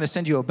helper. I'm going to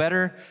send you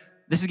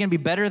this is going to be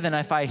better than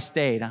if I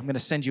stayed. I'm going to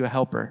send you a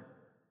helper.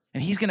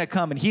 And he's going to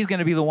come, and he's going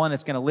to be the one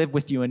that's going to live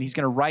with you, and he's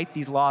going to write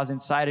these laws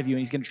inside of you, and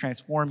he's going to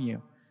transform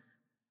you.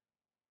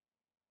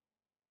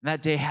 And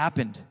that day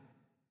happened,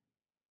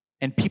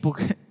 and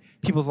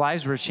people's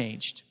lives were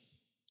changed.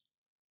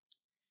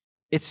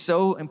 It's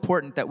so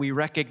important that we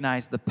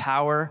recognize the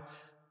power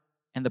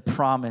and the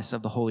promise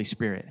of the Holy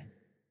Spirit.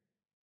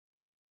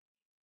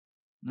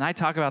 And I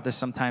talk about this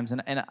sometimes,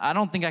 and I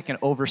don't think I can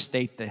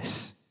overstate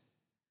this,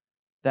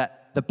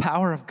 that the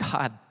power of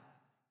God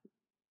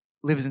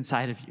lives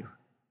inside of you.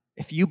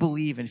 if you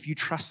believe and if you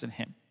trust in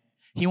him,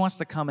 he wants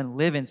to come and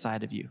live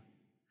inside of you.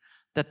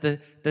 That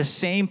the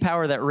same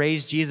power that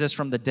raised Jesus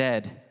from the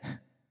dead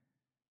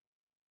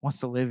wants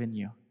to live in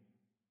you.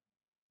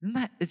 Isn't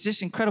that, it's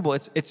just incredible.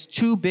 It's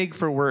too big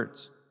for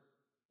words.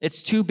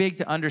 It's too big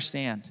to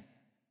understand.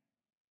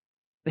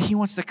 That he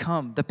wants to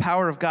come, the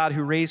power of God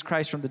who raised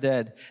Christ from the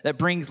dead, that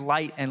brings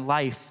light and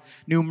life,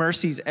 new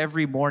mercies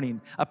every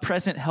morning, a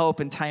present help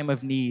in time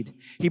of need.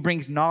 He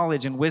brings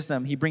knowledge and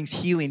wisdom. He brings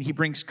healing. He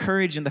brings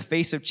courage in the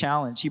face of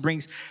challenge. He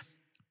brings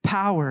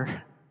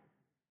power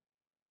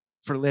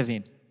for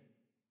living.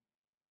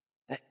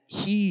 That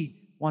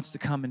he wants to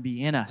come and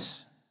be in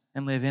us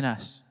and live in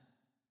us.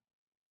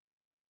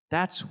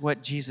 That's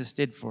what Jesus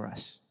did for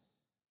us.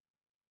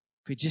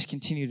 If we just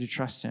continue to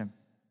trust him.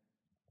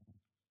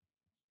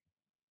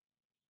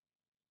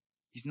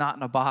 He's not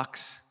in a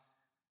box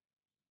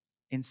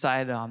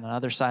inside on the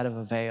other side of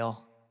a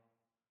veil.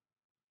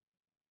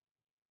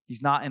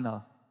 He's not in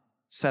a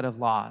set of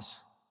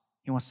laws.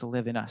 He wants to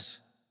live in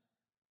us.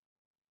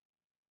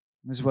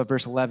 This is what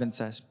verse 11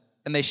 says.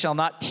 And they shall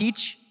not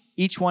teach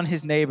each one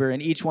his neighbor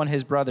and each one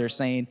his brother,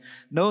 saying,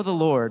 know the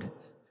Lord,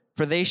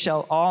 for they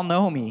shall all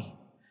know me,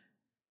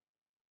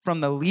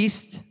 from the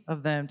least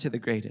of them to the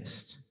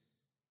greatest.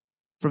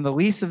 From the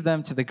least of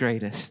them to the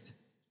greatest.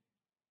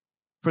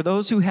 For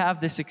those who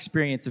have this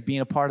experience of being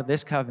a part of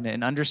this covenant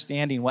and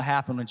understanding what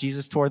happened when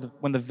Jesus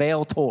when the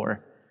veil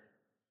tore,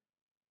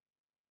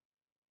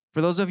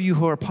 for those of you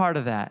who are part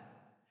of that,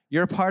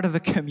 you're a part of a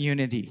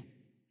community.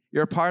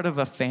 You're a part of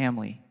a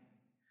family.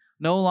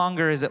 No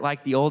longer is it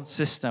like the old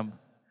system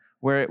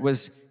where it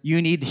was, you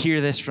need to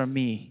hear this from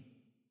me.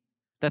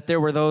 That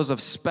there were those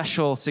of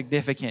special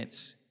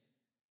significance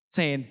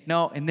saying,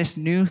 no, in this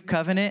new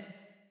covenant,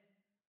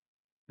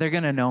 they're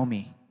going to know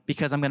me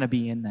because I'm going to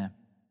be in them.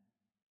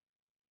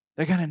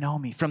 They're going to know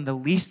me from the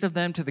least of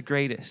them to the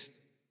greatest.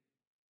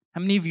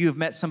 How many of you have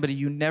met somebody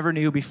you never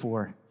knew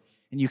before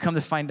and you come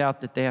to find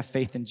out that they have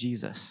faith in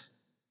Jesus?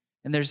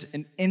 And there's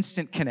an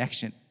instant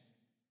connection.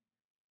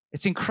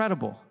 It's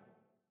incredible.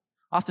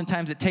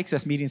 Oftentimes it takes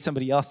us meeting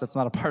somebody else that's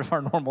not a part of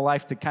our normal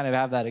life to kind of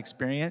have that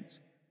experience.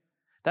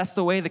 That's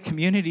the way the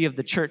community of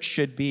the church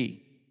should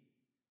be.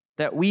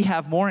 That we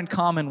have more in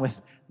common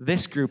with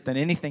this group than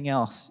anything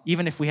else,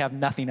 even if we have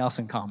nothing else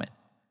in common.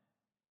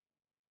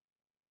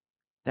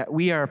 That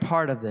we are a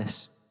part of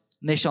this.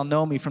 And they shall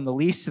know me from the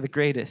least to the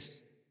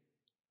greatest.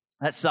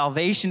 That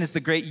salvation is the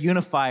great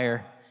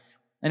unifier.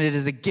 And it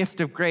is a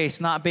gift of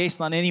grace, not based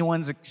on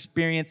anyone's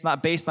experience,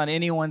 not based on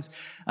anyone's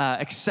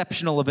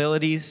exceptional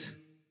abilities.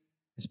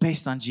 It's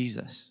based on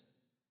Jesus.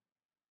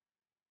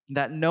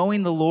 That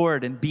knowing the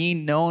Lord and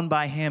being known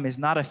by him is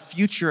not a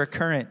future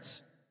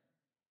occurrence.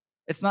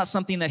 It's not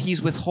something that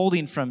he's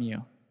withholding from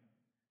you.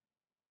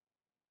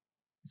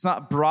 It's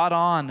not brought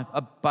on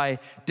by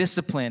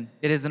discipline.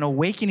 It is an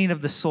awakening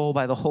of the soul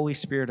by the Holy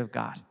Spirit of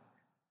God.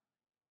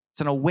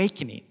 It's an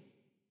awakening.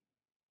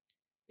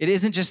 It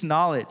isn't just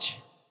knowledge.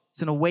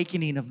 It's an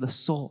awakening of the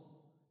soul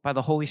by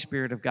the Holy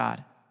Spirit of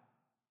God.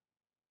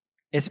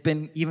 It's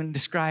been even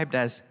described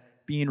as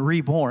being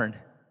reborn,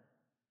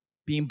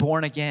 being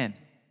born again.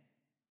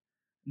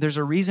 There's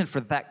a reason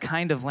for that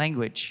kind of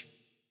language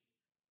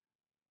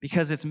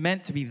because it's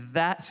meant to be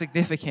that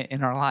significant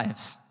in our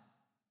lives.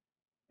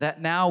 That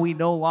now we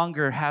no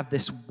longer have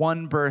this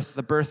one birth,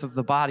 the birth of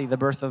the body, the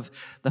birth of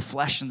the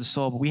flesh and the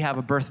soul, but we have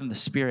a birth in the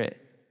spirit.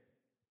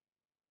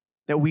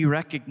 That we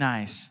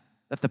recognize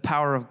that the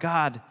power of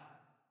God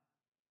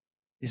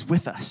is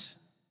with us.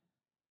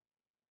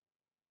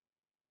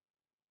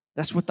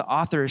 That's what the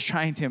author is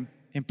trying to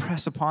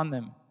impress upon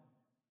them.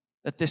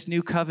 That this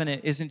new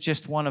covenant isn't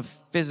just one of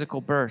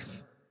physical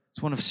birth.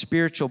 It's one of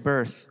spiritual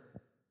birth.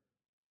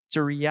 It's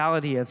a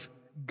reality of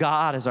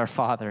God as our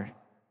Father.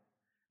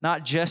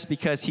 Not just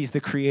because he's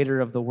the creator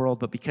of the world,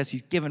 but because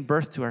he's given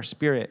birth to our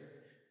spirit.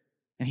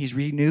 And he's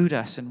renewed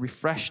us and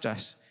refreshed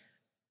us.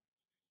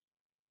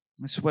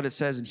 This is what it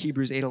says in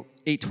Hebrews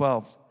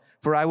 8:12.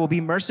 For I will be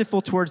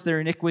merciful towards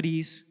their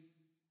iniquities,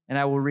 and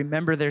I will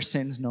remember their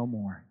sins no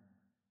more.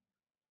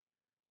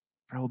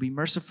 For I will be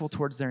merciful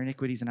towards their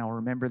iniquities, and I will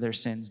remember their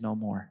sins no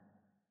more.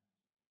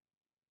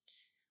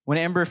 When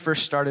Ember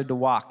first started to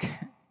walk,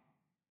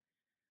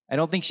 I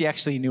don't think she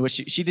actually knew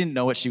she didn't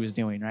know what she was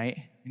doing, right?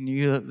 And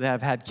you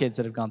have had kids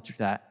that have gone through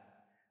that.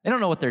 They don't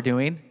know what they're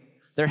doing.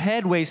 Their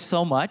head weighs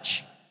so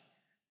much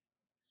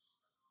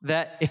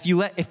that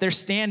if they're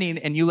standing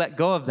and you let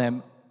go of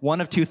them,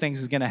 one of two things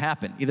is going to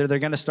happen. Either they're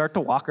going to start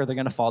to walk or they're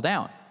going to fall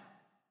down.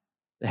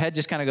 The head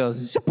just kind of goes,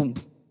 zip-boom.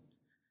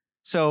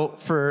 So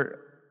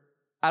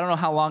I don't know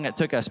how long it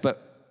took us,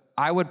 but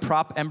I would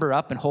prop Ember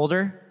up and hold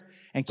her,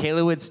 and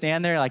Kayla would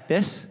stand there like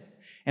this,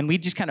 and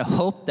we'd just kind of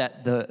hope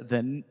that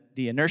the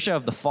inertia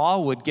of the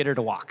fall would get her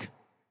to walk.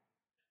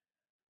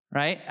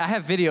 Right? I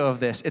have video of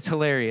this. It's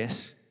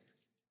hilarious.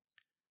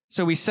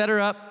 So we set her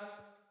up,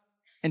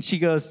 and she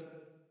goes,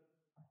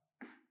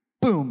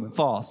 boom, and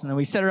falls. And then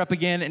we set her up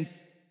again, and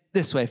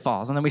this way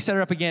falls. And then we set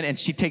her up again, and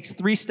she takes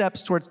 3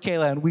 steps towards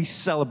Kayla, and we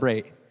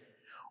celebrate.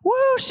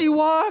 Woo, she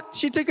walked.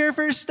 She took her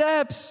first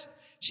steps.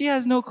 She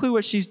has no clue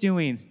what she's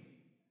doing.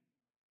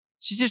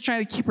 She's just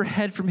trying to keep her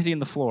head from hitting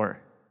the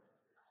floor.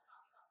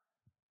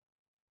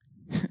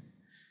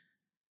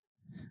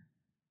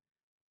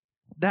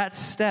 That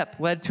step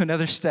led to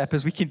another step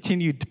as we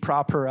continued to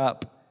prop her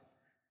up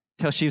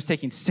till she was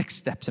taking 6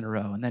 steps in a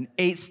row, and then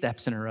 8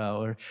 steps in a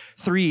row, or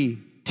 3,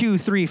 2,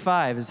 3,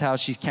 5 is how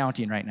she's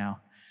counting right now.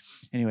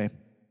 Anyway.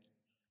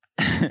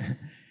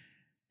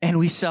 And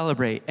we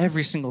celebrate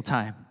every single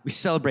time. We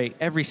celebrate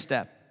every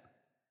step.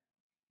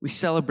 We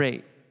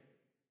celebrate.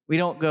 We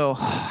don't go,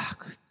 oh,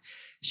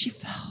 she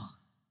fell.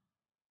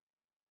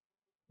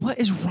 What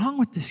is wrong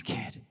with this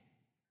kid?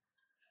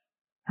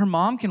 Her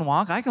mom can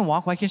walk. I can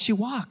walk. Why can't she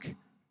walk?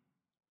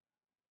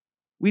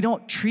 We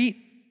don't treat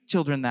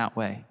children that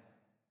way.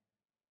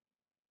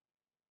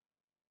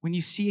 When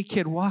you see a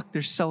kid walk,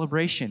 there's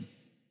celebration.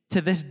 To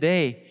this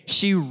day,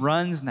 she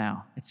runs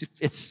now.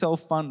 It's so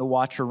fun to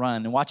watch her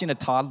run. And watching a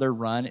toddler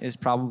run is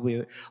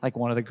probably like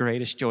one of the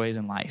greatest joys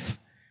in life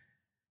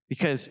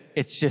because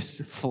it's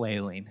just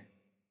flailing.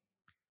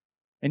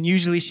 And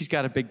usually she's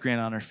got a big grin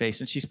on her face.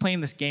 And she's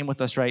playing this game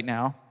with us right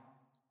now.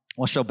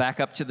 Well, she'll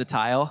back up to the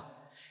tile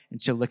and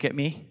she'll look at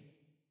me.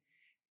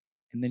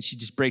 And then she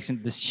just breaks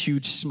into this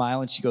huge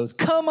smile and she goes,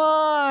 "Come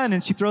on!"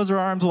 And she throws her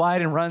arms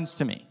wide and runs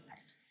to me.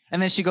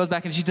 And then she goes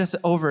back and she does it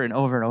over and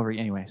over and over.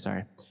 Anyway,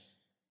 sorry.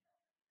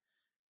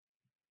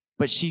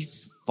 But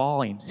she's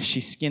falling.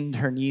 She skinned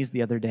her knees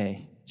the other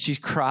day. She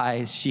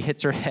cries. She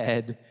hits her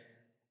head.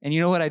 And you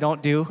know what I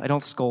don't do? I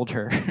don't scold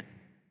her.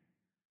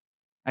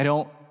 I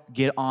don't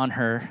get on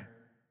her.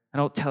 I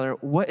don't tell her,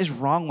 "What is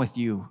wrong with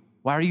you?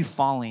 Why are you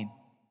falling?"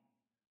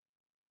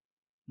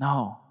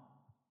 No.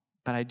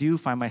 But I do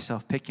find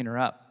myself picking her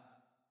up,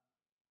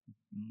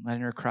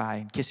 letting her cry,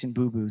 and kissing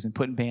boo-boos and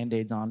putting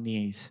Band-Aids on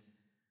knees.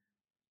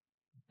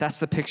 That's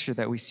the picture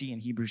that we see in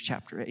Hebrews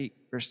chapter 8,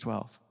 verse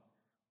 12.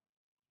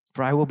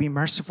 "For I will be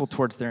merciful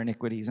towards their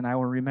iniquities, and I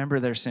will remember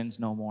their sins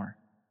no more."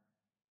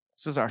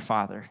 This is our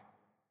Father.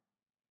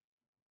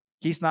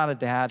 He's not a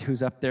dad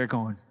who's up there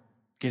going,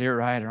 "Get it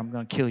right or I'm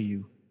going to kill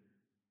you."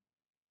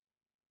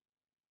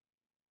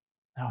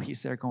 No,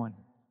 he's there going,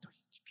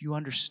 "If you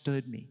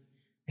understood me,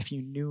 if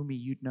you knew me,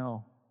 you'd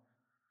know.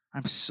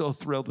 I'm so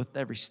thrilled with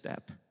every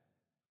step.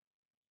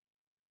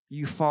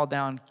 You fall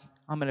down,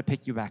 I'm going to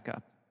pick you back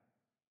up.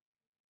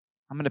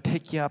 I'm going to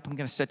pick you up. I'm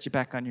going to set you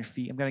back on your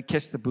feet. I'm going to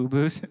kiss the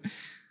boo-boos.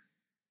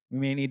 We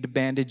may need to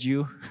bandage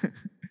you.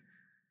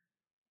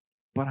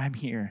 But I'm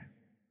here.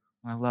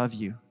 I love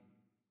you.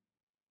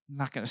 He's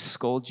not going to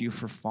scold you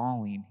for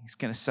falling. He's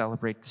going to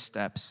celebrate the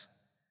steps.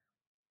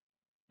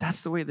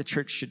 That's the way the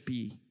church should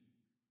be.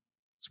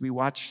 As we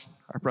watch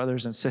our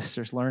brothers and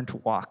sisters learn to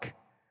walk.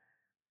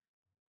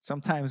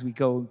 Sometimes we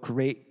go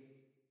great.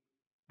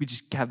 We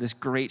just have this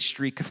great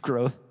streak of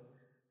growth.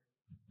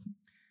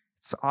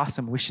 It's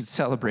awesome. We should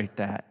celebrate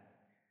that.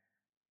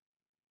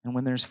 And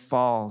when there's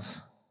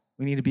falls,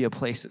 we need to be a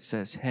place that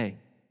says, "Hey,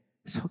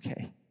 it's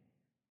okay.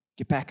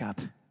 Get back up.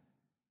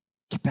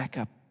 Get back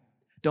up.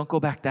 Don't go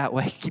back that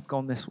way. Keep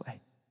going this way."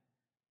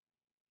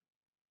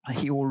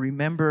 He will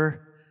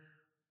remember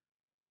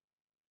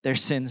their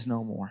sins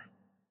no more.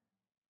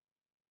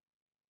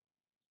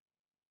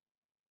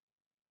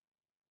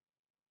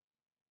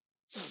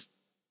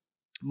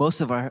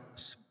 Most of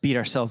us beat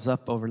ourselves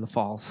up over the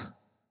falls,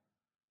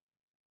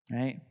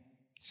 right?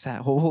 It's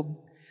that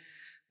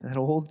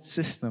old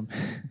system.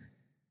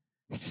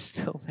 It's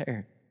still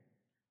there.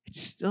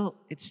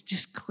 It's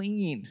just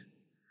clinging.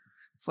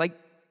 It's like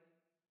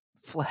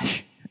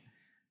flesh.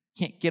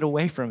 Can't get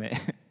away from it.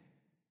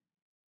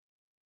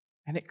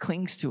 And it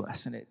clings to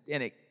us, and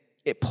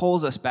it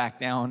pulls us back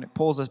down. It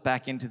pulls us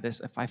back into this,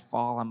 if I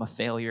fall, I'm a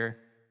failure.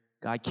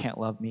 God can't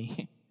love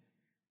me.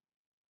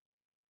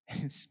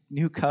 And it's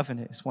new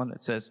covenant is one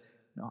that says,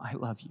 "No, I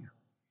love you.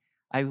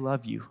 I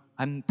love you.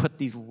 I didn't put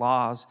these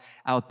laws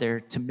out there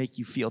to make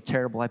you feel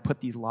terrible. I put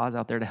these laws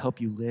out there to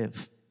help you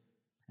live.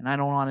 And I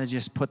don't want to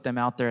just put them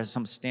out there as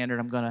some standard.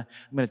 I'm gonna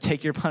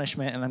take your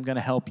punishment and I'm gonna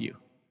help you."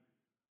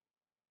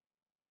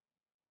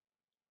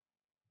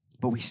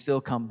 But we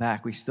still come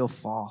back. We still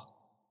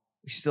fall.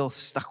 We still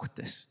stuck with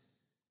this.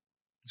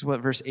 This is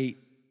what verse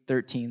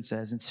 8:13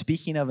 says. "And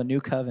speaking of a new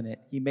covenant,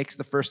 he makes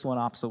the first one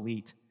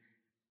obsolete.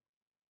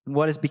 And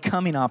what is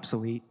becoming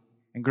obsolete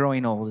and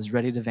growing old is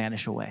ready to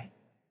vanish away."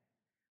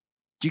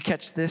 Do you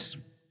catch this?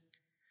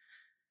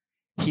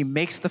 He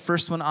makes the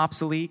first one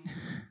obsolete,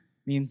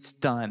 means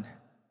done.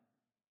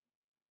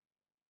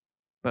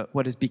 But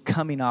what is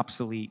becoming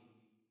obsolete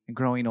and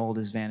growing old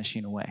is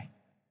vanishing away.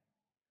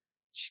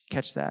 Did you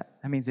catch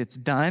that? That means it's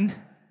done,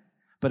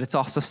 but it's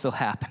also still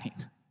happening.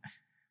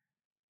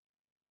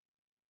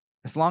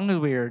 As long as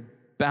we are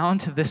bound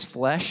to this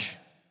flesh,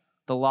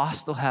 the law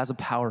still has a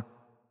power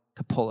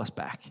to pull us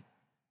back.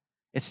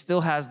 It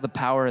still has the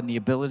power and the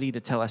ability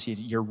to tell us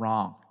you're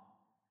wrong.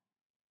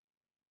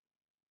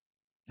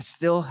 It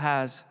still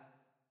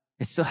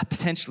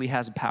potentially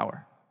has a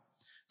power.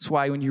 That's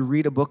why when you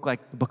read a book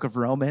like the book of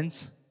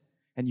Romans,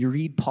 and you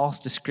read Paul's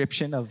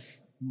description of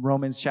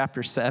Romans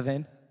chapter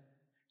 7,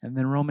 and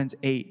then Romans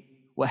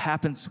 8, what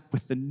happens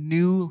with the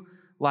new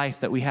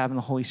life that we have in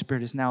the Holy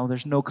Spirit is now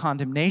there's no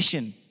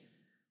condemnation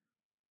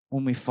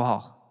when we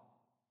fall.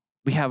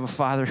 We have a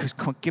Father who's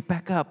going, get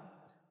back up.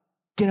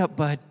 Get up,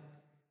 bud.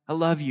 I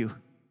love you.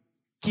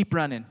 Keep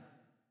running.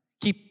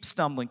 Keep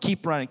stumbling.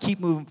 Keep running. Keep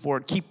moving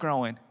forward. Keep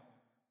growing.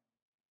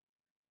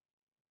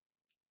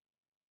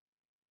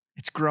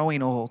 It's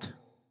growing old.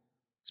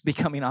 It's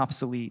becoming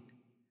obsolete.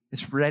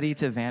 It's ready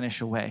to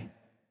vanish away.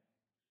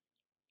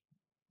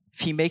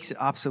 If he makes it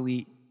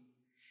obsolete,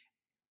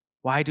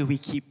 why do we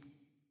keep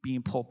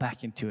being pulled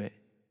back into it?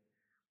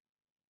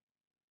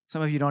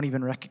 Some of you don't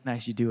even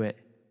recognize you do it.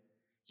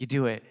 You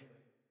do it.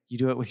 You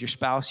do it with your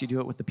spouse. You do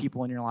it with the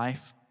people in your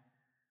life.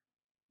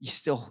 You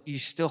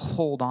still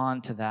hold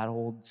on to that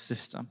old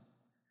system.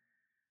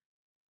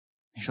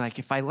 He's like,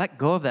 if I let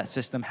go of that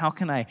system, how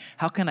can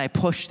I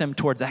push them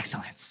towards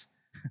excellence?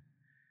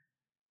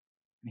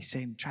 And he's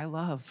saying, try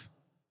love.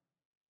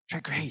 Try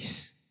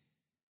grace.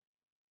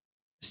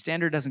 The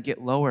standard doesn't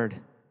get lowered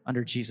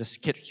under Jesus,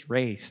 it gets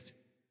raised.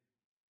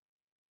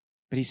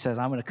 But he says,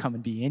 I'm going to come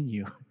and be in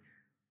you.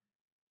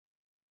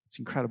 It's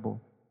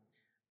incredible.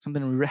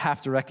 Something we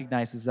have to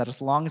recognize is that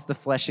as long as the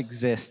flesh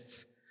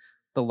exists,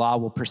 the law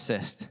will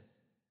persist.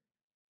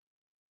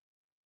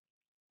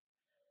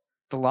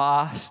 The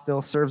law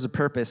still serves a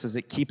purpose as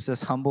it keeps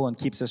us humble and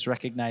keeps us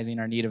recognizing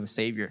our need of a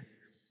Savior.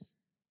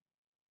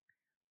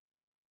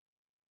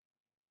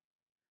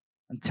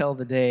 Until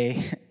the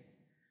day,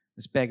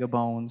 this bag of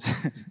bones,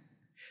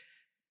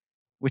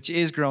 which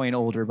is growing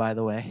older, by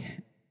the way,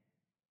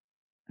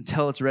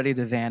 until it's ready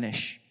to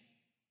vanish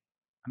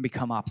and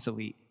become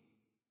obsolete.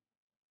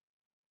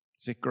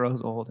 As it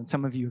grows old. And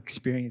some of you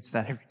experience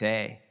that every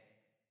day.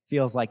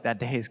 Feels like that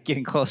day is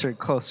getting closer and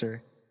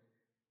closer.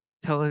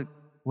 Till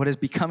what is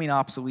becoming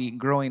obsolete and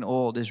growing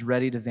old is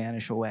ready to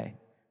vanish away.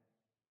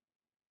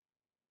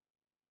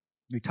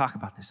 We talk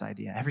about this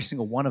idea. Every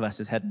single one of us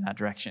is heading in that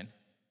direction.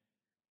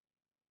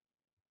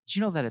 Did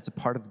you know that it's a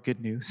part of the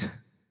good news?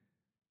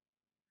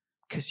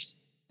 Because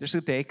there's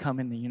a day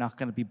coming that you're not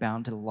going to be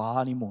bound to the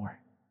law anymore.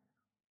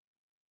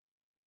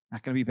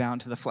 Not going to be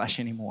bound to the flesh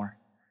anymore.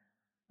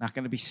 Not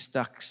going to be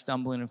stuck,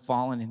 stumbling and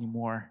falling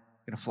anymore.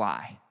 You're going to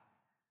fly.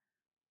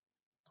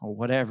 Or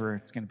whatever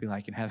it's going to be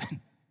like in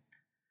heaven.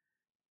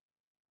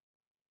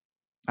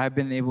 I've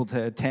been able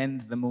to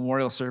attend the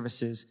memorial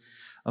services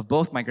of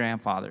both my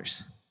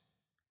grandfathers.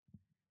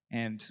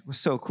 And it was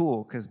so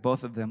cool because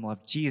both of them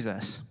loved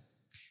Jesus.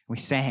 We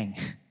sang.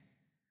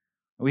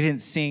 We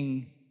didn't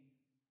sing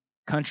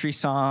country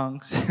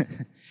songs.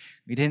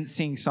 We didn't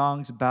sing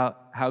songs about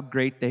how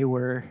great they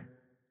were.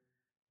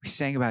 We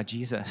sang about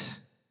Jesus.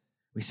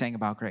 We sang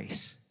about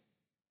grace.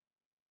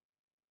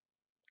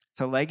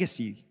 It's a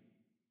legacy.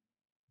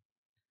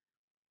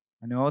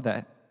 I know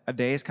that a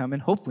day is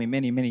coming, hopefully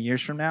many, many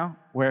years from now,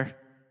 where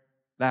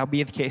that'll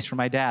be the case for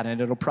my dad,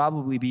 and it'll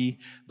probably be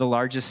the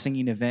largest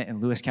singing event in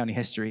Lewis County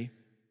history.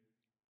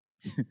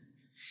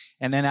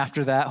 And then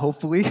after that,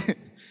 hopefully,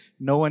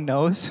 no one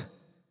knows,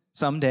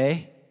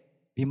 someday,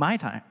 be my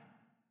time.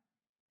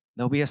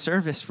 There'll be a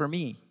service for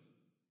me.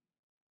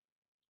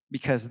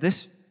 Because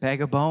this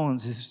bag of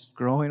bones is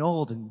growing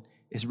old and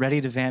is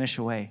ready to vanish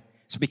away.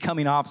 It's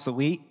becoming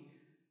obsolete.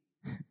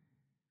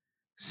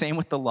 Same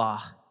with the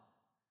law.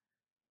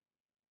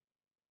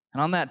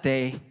 And on that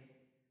day,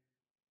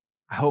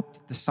 I hope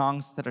that the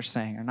songs that are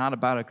sang are not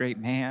about a great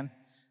man,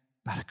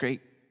 about a great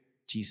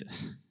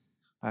Jesus,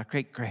 about a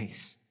great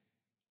grace.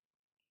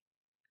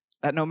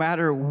 That no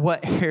matter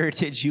what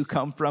heritage you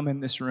come from in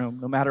this room,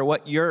 no matter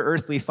what your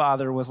earthly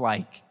father was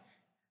like,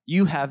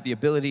 you have the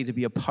ability to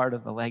be a part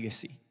of the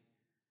legacy.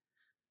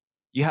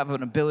 You have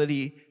an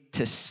ability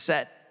to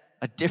set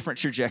a different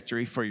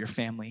trajectory for your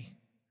family,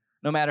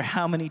 no matter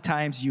how many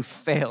times you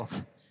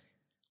failed.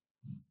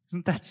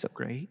 Isn't that so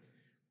great?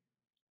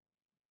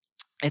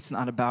 It's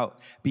not about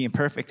being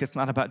perfect. It's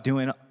not about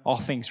doing all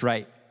things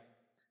right.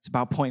 It's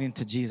about pointing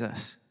to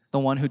Jesus, the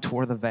one who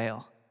tore the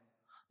veil,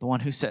 the one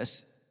who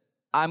says,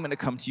 I'm going to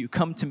come to you.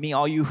 Come to me,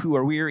 all you who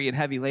are weary and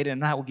heavy laden,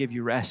 and I will give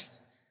you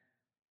rest.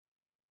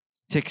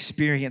 To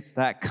experience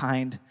that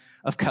kind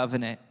of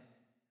covenant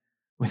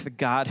with a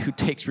God who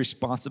takes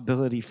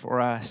responsibility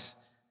for us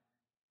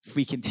if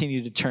we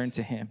continue to turn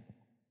to him.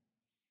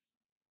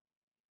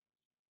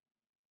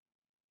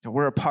 So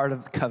we're a part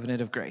of the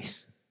covenant of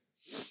grace.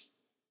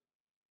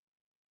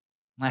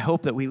 And I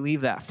hope that we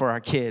leave that for our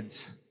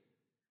kids.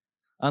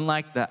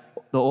 Unlike the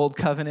old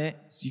covenant,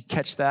 so you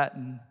catch that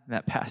in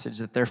that passage,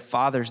 that their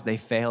fathers, they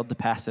failed to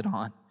pass it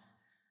on.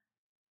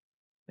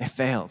 They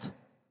failed.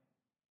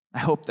 I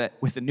hope that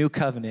with the new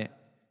covenant,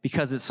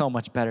 because it's so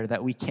much better,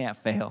 that we can't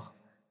fail.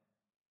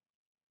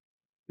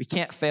 We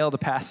can't fail to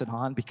pass it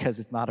on because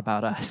it's not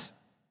about us.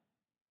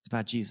 It's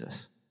about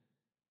Jesus.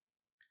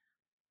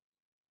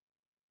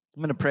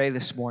 I'm going to pray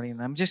this morning,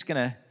 and I'm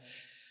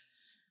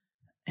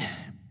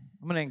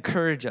going to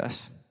encourage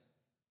us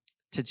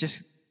to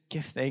just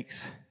give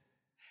thanks,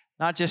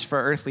 not just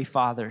for earthly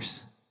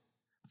fathers,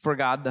 for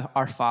God,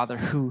 our Father,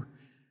 who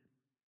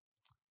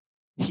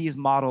he's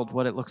modeled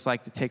what it looks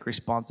like to take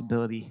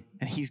responsibility,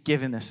 and he's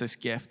given us this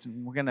gift,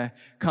 and we're going to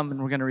come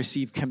and we're going to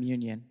receive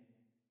communion.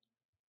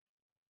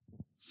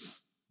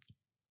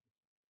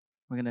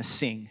 We're going to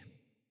sing.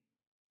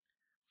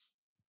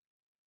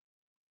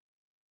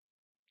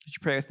 Would you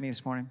pray with me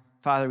this morning?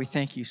 Father, we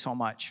thank you so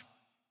much.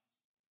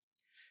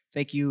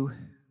 Thank you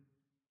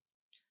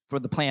for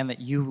the plan that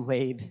you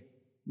laid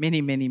many,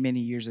 many,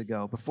 many years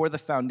ago, before the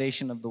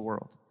foundation of the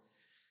world.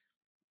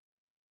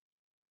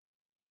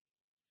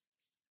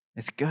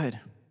 It's good.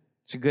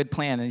 It's a good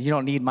plan, and you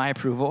don't need my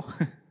approval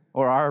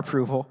or our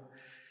approval.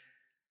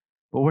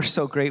 But we're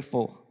so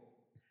grateful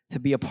to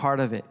be a part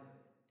of it.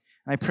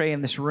 And I pray in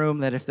this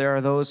room that if there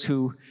are those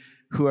who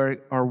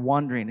are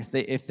wondering,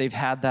 if they've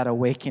had that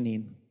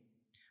awakening,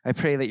 I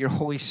pray that your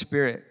Holy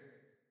Spirit,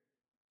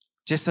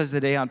 just as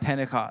the day of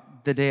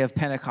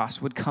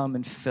Pentecost, would come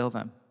and fill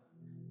them,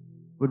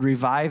 would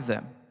revive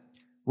them,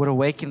 would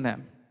awaken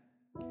them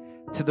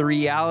to the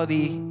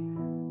reality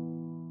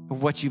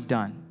of what you've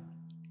done,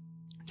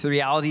 to the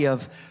reality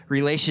of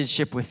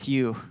relationship with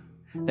you,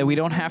 that we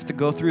don't have to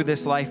go through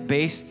this life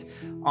based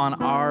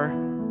on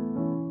our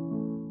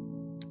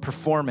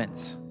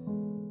performance,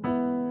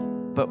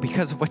 but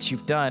because of what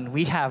you've done,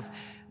 we have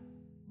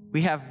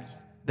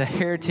the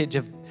heritage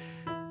of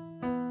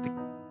the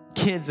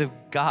kids of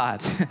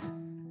God.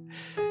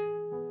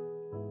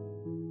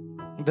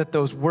 That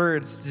those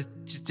words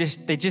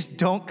just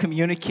don't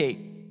communicate.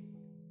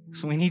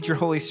 So we need your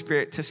Holy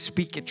Spirit to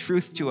speak a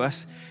truth to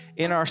us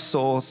in our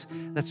souls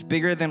that's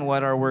bigger than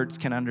what our words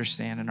can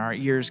understand and our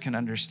ears can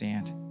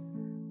understand.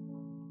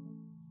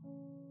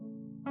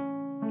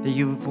 That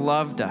you've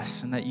loved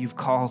us and that you've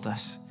called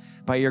us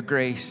by your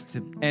grace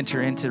to enter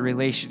into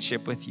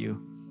relationship with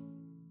you.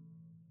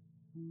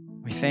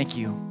 We thank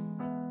you.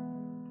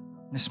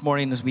 This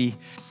morning as we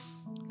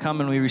come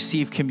and we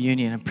receive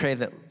communion, and pray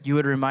that you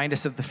would remind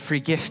us of the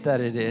free gift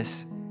that it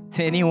is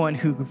to anyone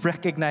who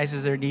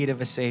recognizes their need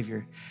of a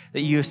Savior.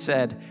 That you have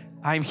said,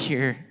 I'm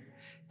here.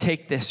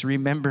 Take this.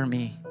 Remember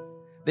me.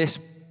 This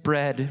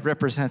bread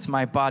represents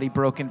my body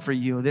broken for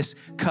you. This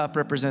cup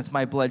represents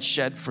my blood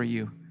shed for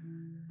you.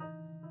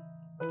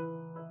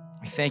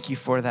 We thank you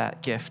for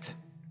that gift.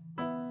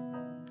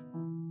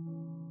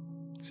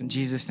 It's in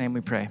Jesus' name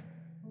we pray.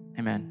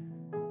 Amen.